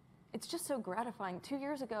just so gratifying. 2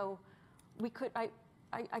 years ago,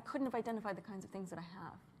 I couldn't have identified the kinds of things that I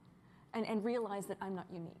have and realized that I'm not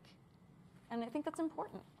unique. And I think that's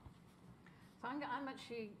important. So I'm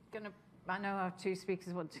actually going to, I know our two other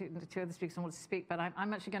speakers want to speak, but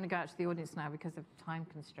I'm actually going to go out to the audience now because of time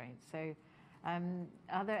constraints. So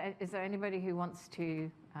is there anybody who wants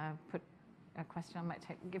to put a question? I might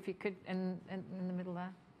take, if you could, in the middle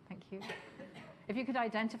there. Thank you. If you could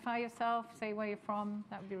identify yourself, say where you're from,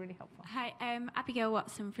 that would be really helpful. Hi, I'm Abigail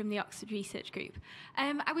Watson from the Oxford Research Group.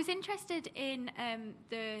 I was interested in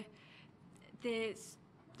the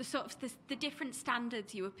sort of the different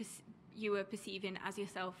standards you were perceiving as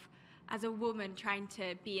yourself as a woman trying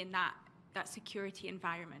to be in that security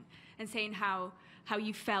environment, and saying how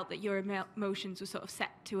you felt that your emotions were sort of set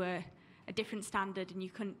to a different standard and you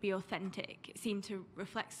couldn't be authentic. It seemed to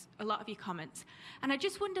reflect a lot of your comments. And I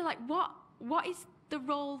just wonder, like, what is the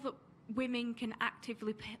role that women can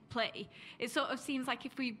actively play? It sort of seems like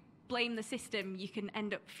if we blame the system, you can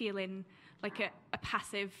end up feeling like a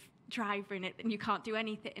passive driver in it and you can't do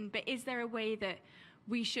anything. But is there a way that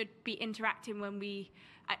we should be interacting when we...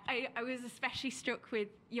 I was especially struck with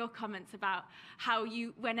your comments about how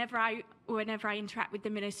whenever I interact with the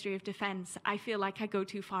Ministry of Defence, I feel like I go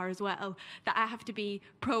too far as well, that I have to be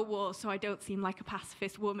pro-war so I don't seem like a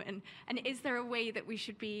pacifist woman. And is there a way that we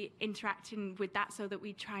should be interacting with that so that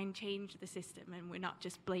we try and change the system and we're not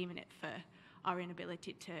just blaming it for our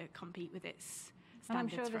inability to compete with its standards? And I'm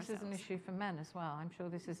sure for this is an ourselves? issing for men as well. I'm sure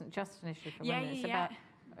this isn't just an issue for Yeah, women. It's yeah.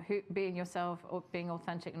 about being yourself or being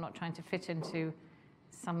authentic and not trying to fit into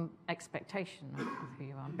some expectation of who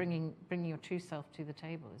you are, bringing your true self to the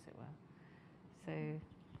table, as it were. So,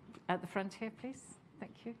 at the front here, please.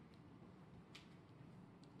 Thank you.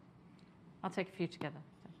 I'll take a few together.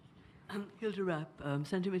 I'm Hilda Rapp,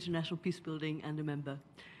 Centre of International Peacebuilding and a member.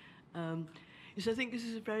 Yes, I think this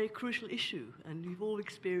is a very crucial issue, and we've all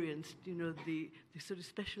experienced, the sort of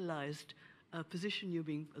specialised position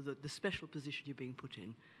the special position you're being put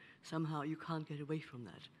in. Somehow you can't get away from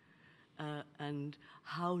that. And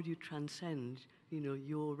how do you transcend,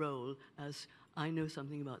 your role as I know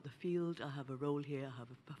something about the field, I have a role here, I have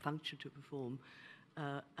a function to perform,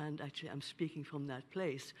 and actually I'm speaking from that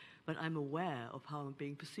place, but I'm aware of how I'm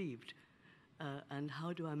being perceived. And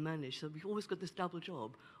how do I manage? So we've always got this double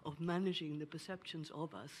job of managing the perceptions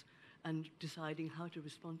of us and deciding how to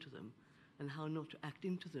respond to them and how not to act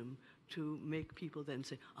into them to make people then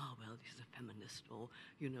say, oh, well, this is a feminist, or,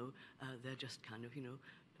 they're just kind of,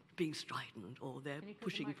 being strident, or they're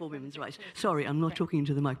pushing for women's rights. Sorry, I'm not talking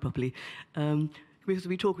into the mic properly. Because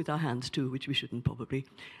we talk with our hands too, which we shouldn't probably.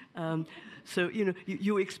 So,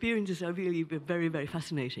 your experiences are really very, very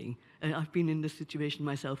fascinating. I've been in this situation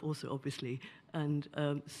myself also, obviously. And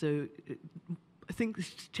so I think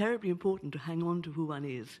it's terribly important to hang on to who one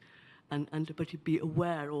is, but to be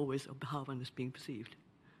aware always of how one is being perceived.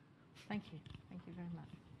 Thank you. Thank you very much.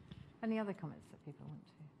 Any other comments that people want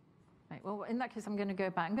to? Right. Well, in that case, I'm going to go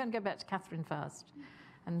back to Catherine first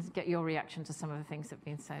and get your reaction to some of the things that have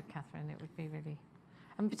been said, Catherine. It would be really...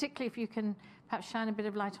 And particularly if you can perhaps shine a bit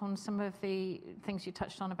of light on some of the things you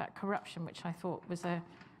touched on about corruption, which I thought was a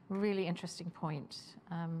really interesting point.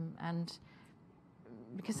 And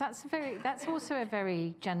because that's also a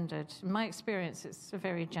very gendered, in my experience, it's a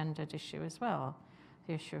very gendered issue as well,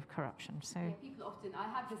 the issue of corruption. So yeah, people often, I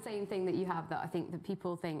have the same thing that you have, that I think that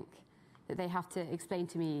people think that they have to explain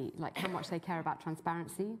to me like how much they care about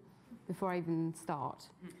transparency before I even start,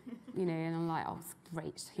 and I'm like, oh, it's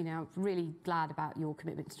great, I'm really glad about your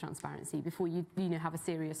commitment to transparency before you have a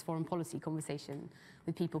serious foreign policy conversation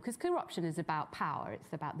with people, because corruption is about power,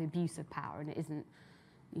 it's about the abuse of power, and it isn't,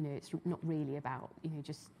 it's not really about,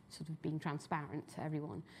 just sort of being transparent to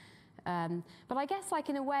everyone. But I guess, like,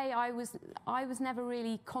 in a way, I was never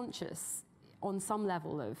really conscious on some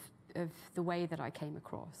level of the way that I came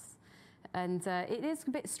across. And it is a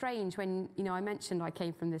bit strange when, you know, I mentioned I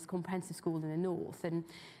came from this comprehensive school in the north, and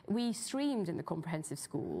we streamed in the comprehensive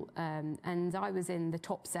school, and I was in the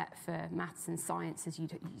top set for maths and science, as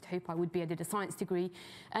you'd hope I would be. I did a science degree,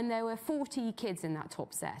 and there were 40 kids in that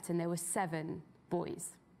top set, and there were 7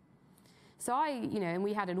 boys. So you know, and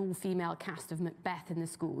we had an all-female cast of Macbeth in the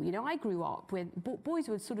school. You know, I grew up with, boys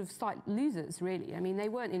were sort of slight losers, really. I mean, they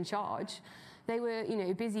weren't in charge. They were, you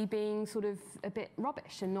know, busy being sort of a bit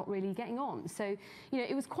rubbish and not really getting on. So, you know,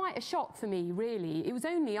 it was quite a shock for me, really. It was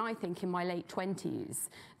only, I think, in my late 20s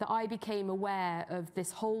that I became aware of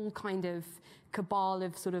this whole kind of cabal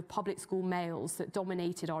of sort of public school males that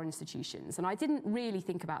dominated our institutions. And I didn't really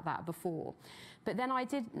think about that before. But then I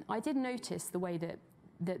did notice the way that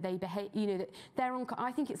they behave, you know, that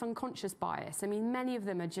I think it's unconscious bias. I mean, many of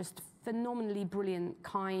them are just phenomenally brilliant,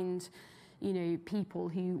 kind, you know, people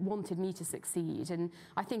who wanted me to succeed. And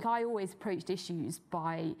I think I always approached issues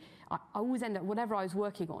by, I always end up, whatever I was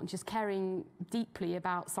working on, just caring deeply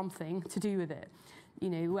about something to do with it. You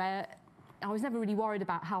know, where I was never really worried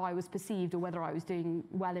about how I was perceived or whether I was doing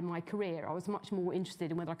well in my career. I was much more interested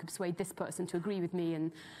in whether I could persuade this person to agree with me,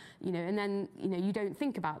 and, you know, and then, you know, you don't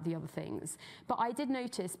think about the other things. But I did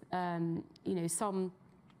notice, you know, some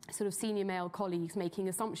sort of senior male colleagues making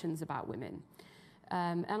assumptions about women.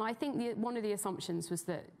 And I think one of the assumptions was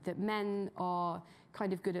that men are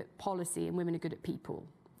kind of good at policy and women are good at people.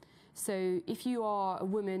 So if you are a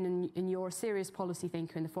woman and you're a serious policy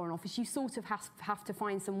thinker in the Foreign Office, you sort of have to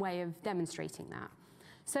find some way of demonstrating that.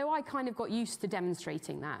 So I kind of got used to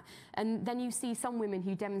demonstrating that. And then you see some women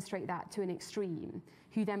who demonstrate that to an extreme,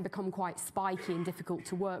 who then become quite spiky and difficult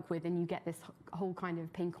to work with, and you get this whole kind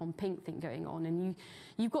of pink on pink thing going on. And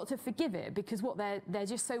you've got to forgive it, because they're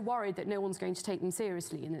just so worried that no one's going to take them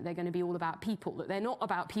seriously and that they're going to be all about people, that they're not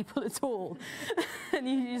about people at all. And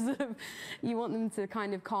you want them to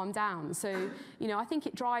kind of calm down. So, you know, I think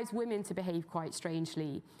it drives women to behave quite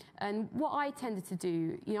strangely. And what I tended to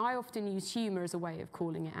do, you know, I often use humour as a way of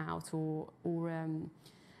calling it out, or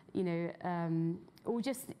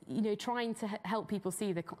just, you know, trying to help people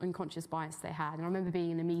see the unconscious bias they had. And I remember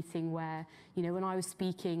being in a meeting where, you know, when I was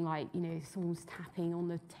speaking, like, you know, someone was tapping on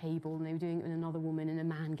the table and they were doing it with another woman, and a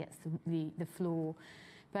man gets the floor.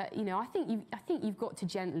 But, you know, I think you've got to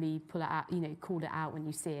gently pull it out, you know, call it out when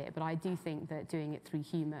you see it. But I do think that doing it through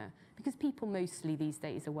humour, because people mostly these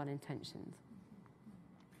days are well-intentioned.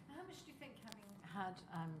 How much do you think having had,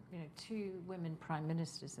 you know, 2 women prime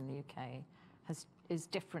ministers in the UK is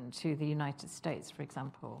different to the United States, for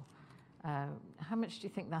example? How much do you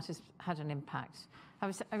think that has had an impact? I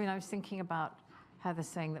was thinking about how they're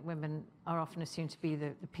saying that women are often assumed to be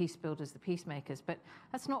the peace builders, the peacemakers, but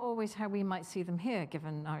that's not always how we might see them here,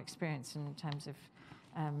 given our experience in terms of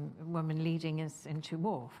women leading us into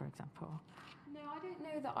war, for example. No, I don't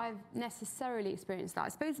know that I've necessarily experienced that. I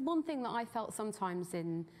suppose one thing that I felt sometimes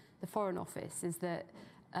in the Foreign Office is that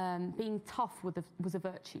being tough was a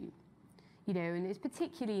virtue. You know, and it's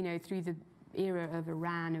particularly, you know, through the era of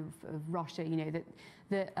Iran, of Russia, you know,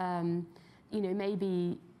 that you know,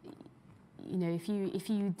 maybe, you know, if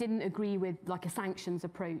you didn't agree with like a sanctions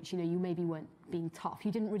approach, you know, you maybe weren't being tough.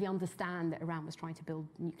 You didn't really understand that Iran was trying to build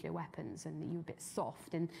nuclear weapons, and that you were a bit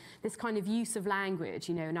soft, and this kind of use of language,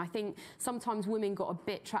 you know. And I think sometimes women got a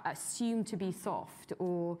bit assumed to be soft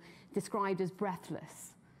or described as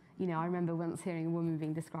breathless. You know, I remember once hearing a woman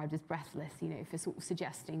being described as breathless, you know, for sort of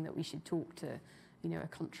suggesting that we should talk to, you know, a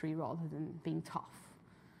country rather than being tough.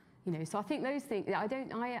 You know, so I think those things,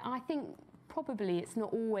 I think probably it's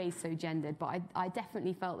not always so gendered, but I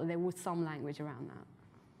definitely felt that there was some language around that.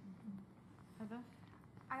 Heather?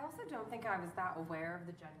 I also don't think I was that aware of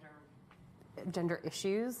the gender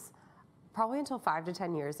issues probably until 5 to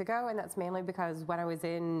 10 years ago, and that's mainly because when I was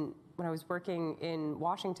working in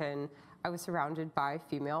Washington, I was surrounded by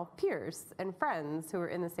female peers and friends who were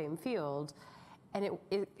in the same field, and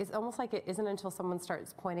it's almost like it isn't until someone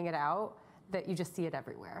starts pointing it out that you just see it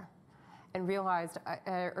everywhere, and realized,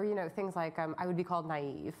 or you know, things like I would be called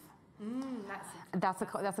naive. That's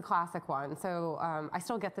a classic one. So I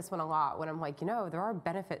still get this one a lot when I'm like, you know, there are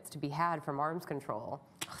benefits to be had from arms control.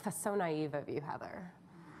 Oh, that's so naive of you, Heather.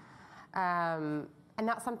 And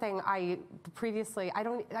that's something I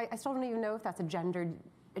still don't even know if that's a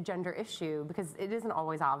gender issue, because it isn't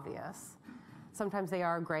always obvious. Sometimes they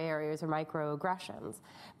are gray areas or microaggressions.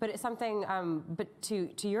 But it's something, but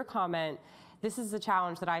to your comment, this is a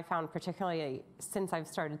challenge that I found particularly since I've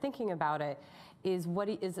started thinking about it, is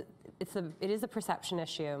it is a perception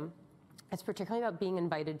issue. It's particularly about being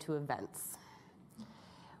invited to events.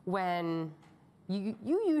 When you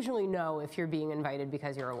usually know if you're being invited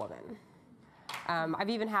because you're a woman. I've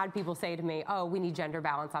even had people say to me, oh, we need gender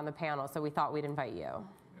balance on the panel, so we thought we'd invite you.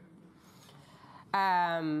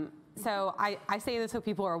 So I say this so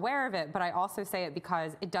people are aware of it, but I also say it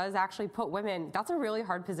because it does actually put women, that's a really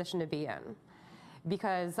hard position to be in.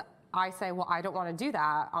 Because I say, well, I don't want to do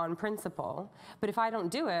that on principle. But if I don't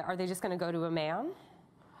do it, are they just going to go to a man?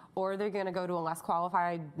 Or are they going to go to a less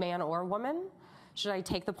qualified man or woman? Should I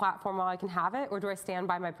take the platform while I can have it, or do I stand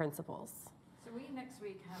by my principles? So we next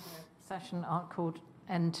week have a session called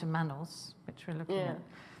End to Manels, which we're looking at.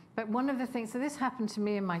 But one of the things, so this happened to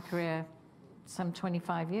me in my career some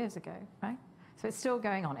 25 years ago, right? So it's still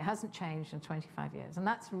going on. It hasn't changed in 25 years, and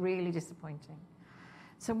that's really disappointing.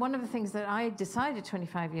 So one of the things that I decided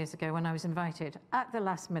 25 years ago when I was invited at the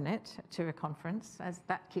last minute to a conference, as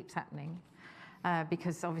that keeps happening,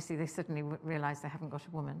 because obviously they suddenly realize they haven't got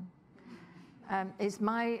a woman, is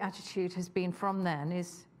my attitude has been from then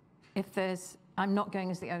is I'm not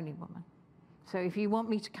going as the only woman. So if you want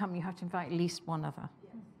me to come, you have to invite at least one other.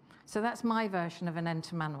 Yes. So that's my version of an end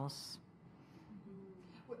to Manels.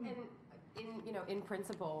 And in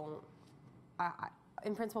principle,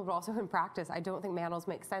 but also in practice, I don't think Manels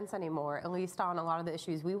make sense anymore, at least on a lot of the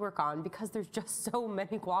issues we work on, because there's just so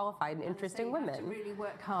many qualified and interesting women. You have to really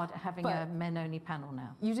work hard at having a men-only panel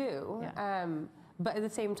now. You do. Yeah. But at the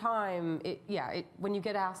same time, when you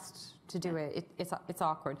get asked to do it, it's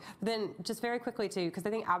awkward. But then just very quickly too, because I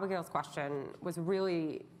think Abigail's question was a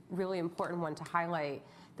really, really important one to highlight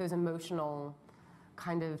those emotional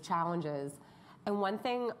kind of challenges. And one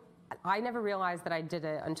thing, I never realized that I did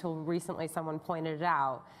it until recently someone pointed it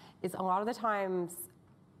out, is a lot of the times,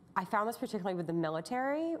 I found this particularly with the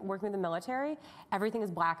military, working with the military, everything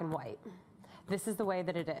is black and white. This is the way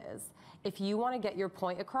that it is. If you want to get your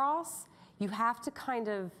point across, you have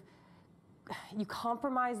to you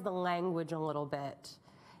compromise the language a little bit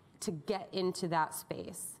to get into that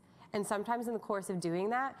space. And sometimes in the course of doing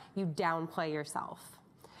that, you downplay yourself,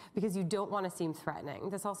 because you don't want to seem threatening.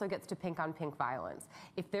 This also gets to pink-on-pink violence.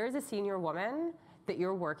 If there's a senior woman that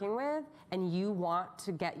you're working with and you want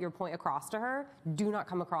to get your point across to her, do not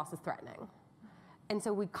come across as threatening. And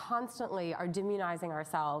so we constantly are demonizing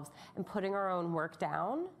ourselves and putting our own work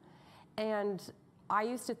down. And I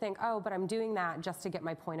used to think, oh, but I'm doing that just to get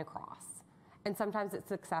my point across. And sometimes it's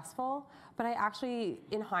successful, but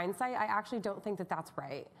in hindsight, I actually don't think that that's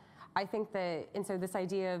right. I think that, and so this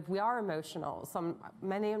idea of we are emotional,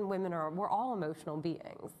 men and women we're all emotional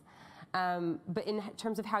beings. But in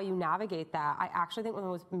terms of how you navigate that, I actually think one of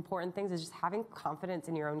the most important things is just having confidence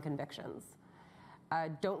in your own convictions.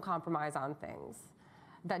 Don't compromise on things.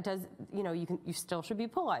 That does, you still should be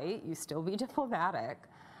polite, you still be diplomatic,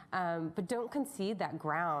 but don't concede that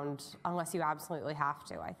ground unless you absolutely have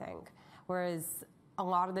to, I think. Whereas a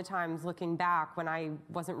lot of the times looking back when I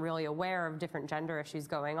wasn't really aware of different gender issues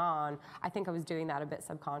going on, I think I was doing that a bit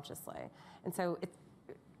subconsciously. And so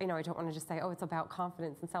I don't want to just say, oh, it's about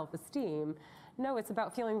confidence and self-esteem. No, it's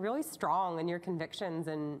about feeling really strong in your convictions.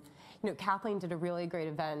 And Kathleen did a really great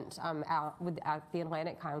event at the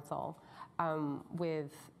Atlantic Council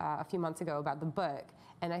with a few months ago about the book.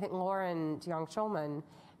 And I think Lauren DeYoung-Schulman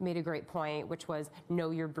made a great point, which was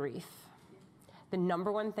know your brief. The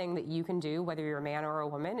number one thing that you can do, whether you're a man or a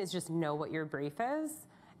woman, is just know what your brief is.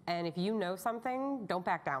 And if you know something, don't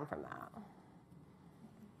back down from that.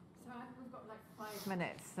 So we've got like 5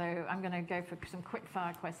 minutes, so I'm going to go for some quick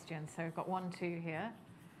fire questions. So we've got 1, 2 here.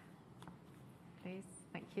 Please,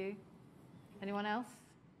 thank you. Anyone else?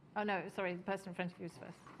 Oh no, sorry, the person in front of you was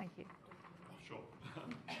first. Thank you. Sure.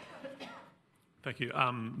 Thank you.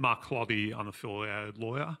 Mark Cloddy, unaffiliated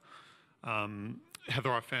lawyer.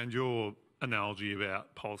 Heather, I found your analogy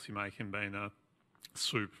about policymaking being a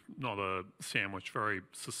soup, not a sandwich, very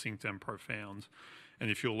succinct and profound. And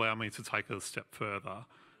if you allow me to take it a step further,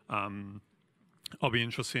 I'll be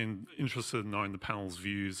interested in knowing the panel's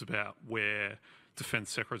views about where Defence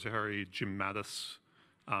Secretary Jim Mattis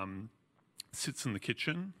sits in the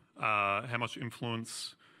kitchen. How much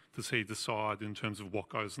influence does he decide in terms of what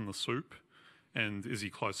goes in the soup? And is he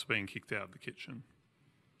close to being kicked out of the kitchen?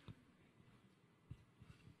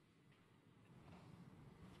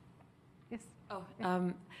 Yes. Oh,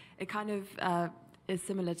 it kind of is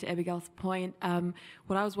similar to Abigail's point.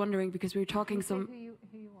 What I was wondering, because we were talking who you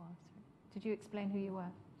are? Sorry. Did you explain who you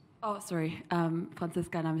were? Oh, sorry.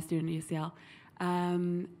 Franziska, and I'm a student at UCL.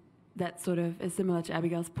 that sort of is similar to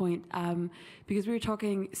Abigail's point, because we were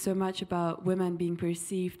talking so much about women being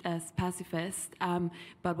perceived as pacifists,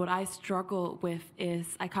 but what I struggle with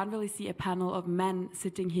is I can't really see a panel of men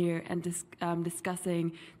sitting here and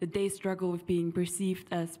discussing that they struggle with being perceived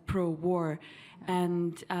as pro-war.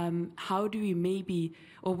 And how do we maybe,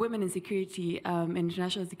 or women in security,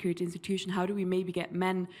 international security institution, how do we maybe get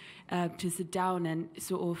men to sit down and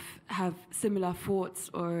sort of have similar thoughts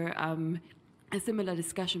or a similar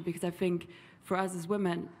discussion? Because I think for us as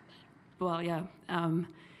women, well, yeah,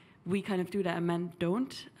 we kind of do that and men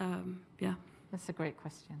don't. Yeah. That's a great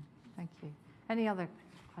question. Thank you. Any other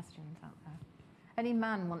questions out there? Any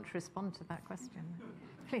man want to respond to that question?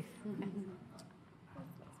 Please. Yes.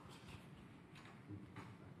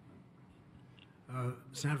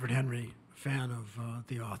 Sanford Henry, fan of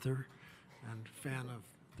the author, and fan of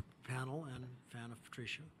the panel, and fan of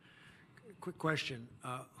Patricia. Quick question: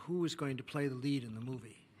 who is going to play the lead in the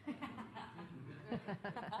movie?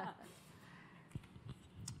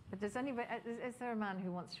 But does anybody? Is there a man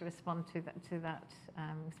who wants to respond to that?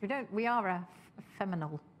 We don't. We are a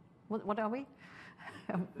feminal. What are we?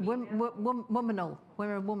 Womanal.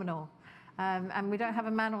 We're a womanal, and we don't have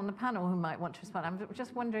a man on the panel who might want to respond. I'm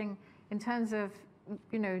just wondering, in terms of,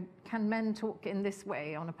 can men talk in this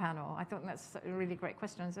way on a panel? I think that's a really great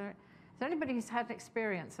question. Is there anybody who's had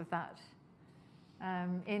experience of that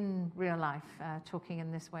in real life, talking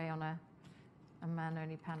in this way on a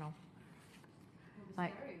man-only panel?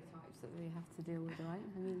 Like stereotypes that we have to deal with,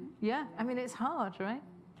 right? It's hard, right?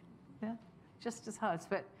 Yeah, just as hard.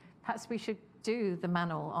 But perhaps we should do the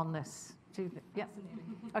manual on this. Yeah.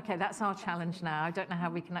 Okay, that's our challenge now. I don't know how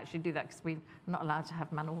we can actually do that because we're not allowed to have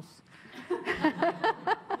manuals.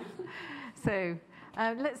 So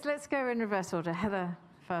let's go in reverse order. Heather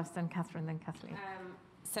first, then Catherine, then Kathleen.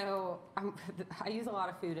 I use a lot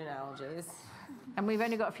of food analogies. And we've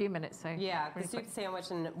only got a few minutes, so yeah, the really soup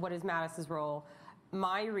sandwich and what is Mattis's role?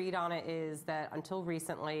 My read on it is that until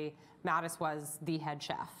recently, Mattis was the head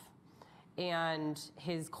chef. And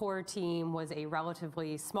his core team was a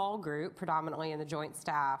relatively small group, predominantly in the joint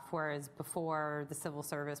staff, whereas before the civil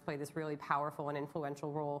service played this really powerful and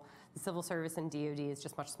influential role. The civil service and DoD is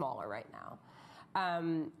just much smaller right now.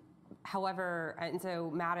 However, and so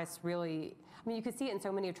Mattis really, you could see it in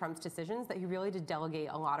so many of Trump's decisions that he really did delegate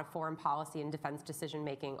a lot of foreign policy and defense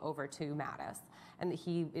decision-making over to Mattis. And that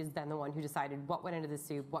he is then the one who decided what went into the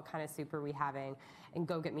soup, what kind of soup are we having, and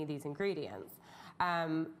go get me these ingredients.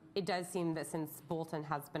 It does seem that since Bolton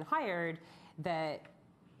has been hired, that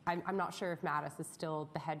I'm not sure if Mattis is still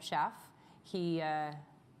the head chef.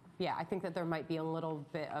 I think that there might be a little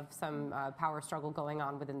bit of some power struggle going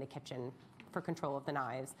on within the kitchen for control of the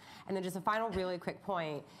knives. And then just a final really quick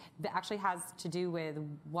point that actually has to do with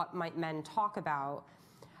what might men talk about.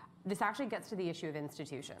 This actually gets to the issue of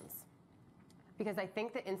institutions. Because I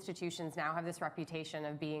think that institutions now have this reputation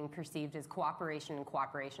of being perceived as cooperation, and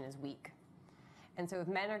cooperation is weak. And so if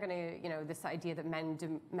men are going to, this idea that men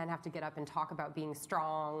have to get up and talk about being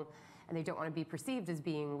strong and they don't want to be perceived as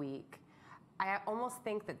being weak, I almost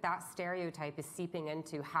think that that stereotype is seeping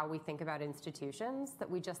into how we think about institutions, that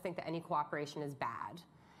we just think that any cooperation is bad.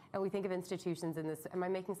 And we think of institutions in this, am I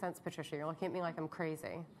making sense, Patricia? You're looking at me like I'm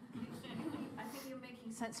crazy. I think you're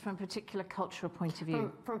making sense from a particular cultural point of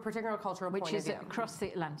view. From a particular cultural point of view. Which is across the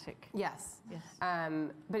Atlantic. Yes.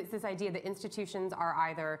 But it's this idea that institutions are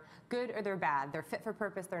either good or they're bad. They're fit for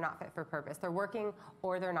purpose, they're not fit for purpose. They're working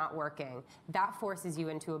or they're not working. That forces you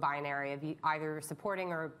into a binary of either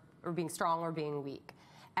supporting or being strong or being weak.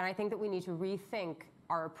 And I think that we need to rethink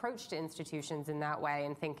our approach to institutions in that way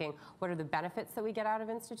and thinking, what are the benefits that we get out of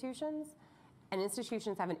institutions? And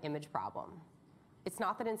institutions have an image problem. It's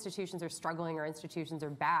not that institutions are struggling or institutions are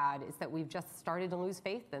bad, it's that we've just started to lose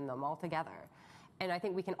faith in them altogether. And I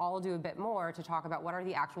think we can all do a bit more to talk about what are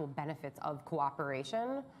the actual benefits of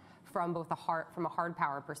cooperation from both from a hard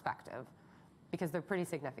power perspective, because they're pretty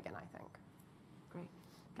significant, I think. Great.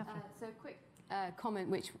 So a quick comment,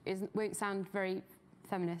 which won't sound very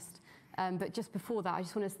feminist, but just before that, I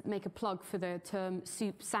just want to make a plug for the term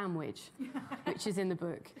soup sandwich, which is in the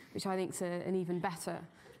book, which I think is an even better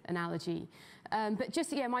analogy. But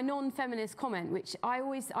just, my non-feminist comment, which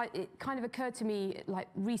it kind of occurred to me like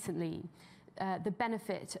recently, the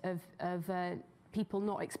benefit of people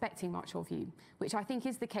not expecting much of you, which I think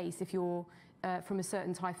is the case if you're from a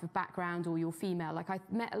certain type of background or you're female. Like, I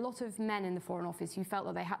met a lot of men in the Foreign Office who felt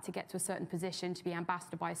that they had to get to a certain position to be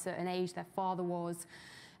ambassador by a certain age, their father was,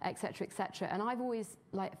 et cetera, et cetera. And I've always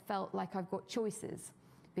felt like I've got choices.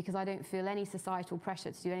 because I don't feel any societal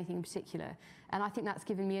pressure to do anything in particular. And I think that's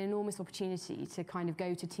given me an enormous opportunity to kind of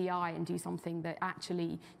go to TI and do something that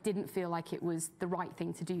actually didn't feel like it was the right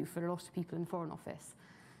thing to do for a lot of people in Foreign Office.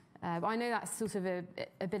 But I know that's sort of a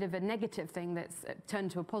bit of a negative thing that's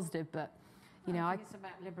turned to a positive, but you know, I think it's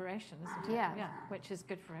about liberation, isn't it? Yeah, which is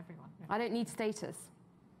good for everyone. Yeah. I don't need status.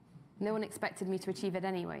 No one expected me to achieve it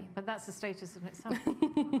anyway. But that's a status in itself.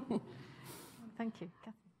 Thank you,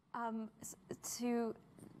 Catherine. To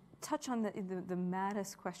touch on the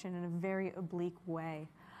Mattis question in a very oblique way,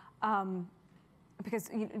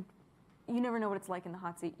 because you never know what it's like in the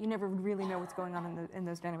hot seat. You never really know what's going on in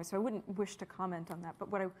those dynamics. So I wouldn't wish to comment on that. But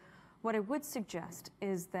what I would suggest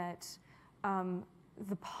is that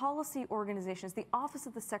the policy organizations, the Office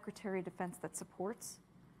of the Secretary of Defense that supports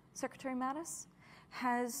Secretary Mattis,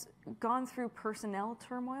 has gone through personnel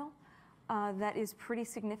turmoil that is pretty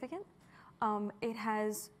significant. It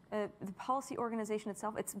has the policy organization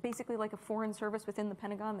itself. It's basically like a foreign service within the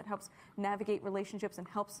Pentagon that helps navigate relationships and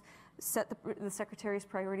helps set the Secretary's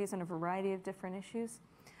priorities on a variety of different issues.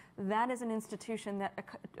 That is an institution that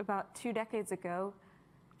about 2 decades ago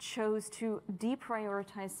chose to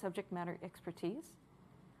deprioritize subject matter expertise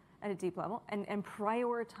at a deep level and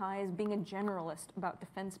prioritize being a generalist about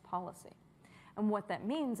defense policy. And what that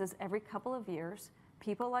means is every couple of years,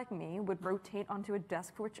 people like me would rotate onto a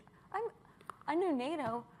desk for which I knew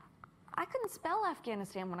NATO. I couldn't spell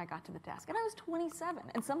Afghanistan when I got to the desk, and I was 27,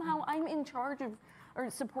 and somehow I'm in charge of or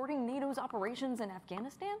supporting NATO's operations in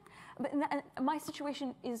Afghanistan. But my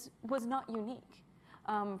situation was not unique.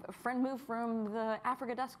 A friend moved from the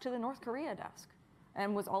Africa desk to the North Korea desk,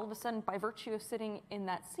 and was all of a sudden, by virtue of sitting in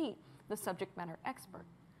that seat, the subject matter expert.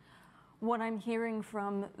 What I'm hearing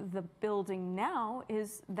from the building now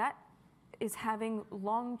is that is having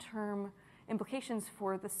long-term implications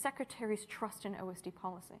for the Secretary's trust in OSD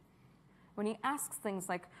policy. When he asks things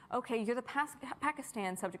like, okay, you're the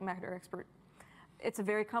Pakistan subject matter expert. It's a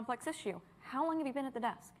very complex issue. How long have you been at the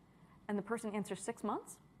desk? And the person answers 6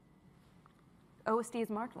 months. OSD is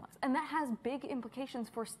marginalized. And that has big implications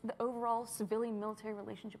for the overall civilian-military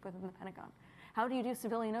relationship within the Pentagon. How do you do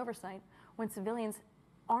civilian oversight when civilians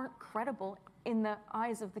aren't credible in the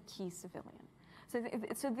eyes of the key civilian?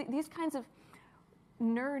 So these kinds of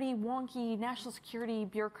nerdy, wonky, national security,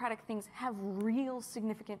 bureaucratic things have real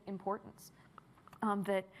significant importance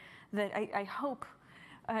that I hope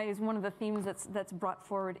is one of the themes that's brought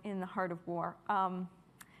forward in the Heart of War.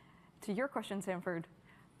 To your question, Sanford,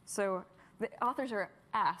 so the authors are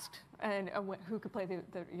asked who could play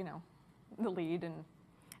the lead,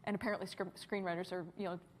 and apparently screenwriters are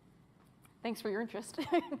thanks for your interest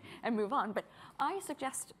and move on. But I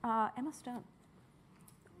suggest Emma Stone.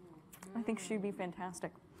 I think she'd be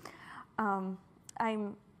fantastic.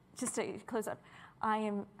 I'm just to close up. I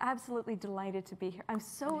am absolutely delighted to be here. I'm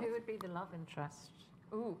so. And who would be the love interest?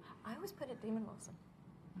 Ooh, I always put it Damon Wilson.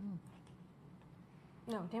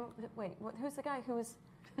 No, Damon. Wait, who's the guy who was?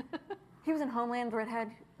 He was in Homeland,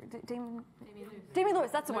 redhead. Damon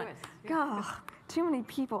Lewis. That's the one. Yeah. God, too many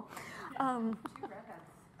people. 2 redheads.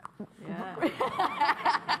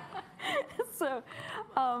 Yeah. So,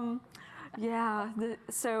 yeah.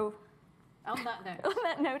 So. On that note. On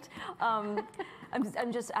that note,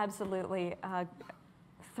 I'm just absolutely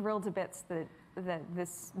thrilled to bits that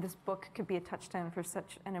this book could be a touchstone for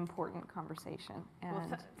such an important conversation. And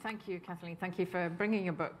well, thank you, Kathleen. Thank you for bringing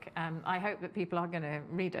your book. I hope that people are going to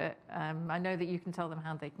read it. I know that you can tell them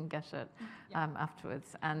how they can get it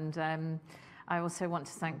afterwards. And I also want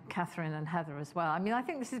to thank Catherine and Heather as well. I mean, I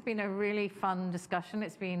think this has been a really fun discussion.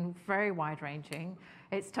 It's been very wide-ranging.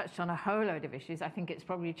 It's touched on a whole load of issues. I think it's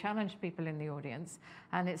probably challenged people in the audience,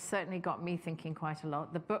 and it's certainly got me thinking quite a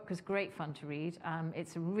lot. The book was great fun to read.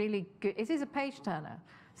 It's a really good, it is a page-turner.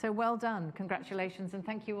 So well done, congratulations, and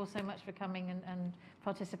thank you all so much for coming and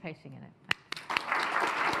participating in it.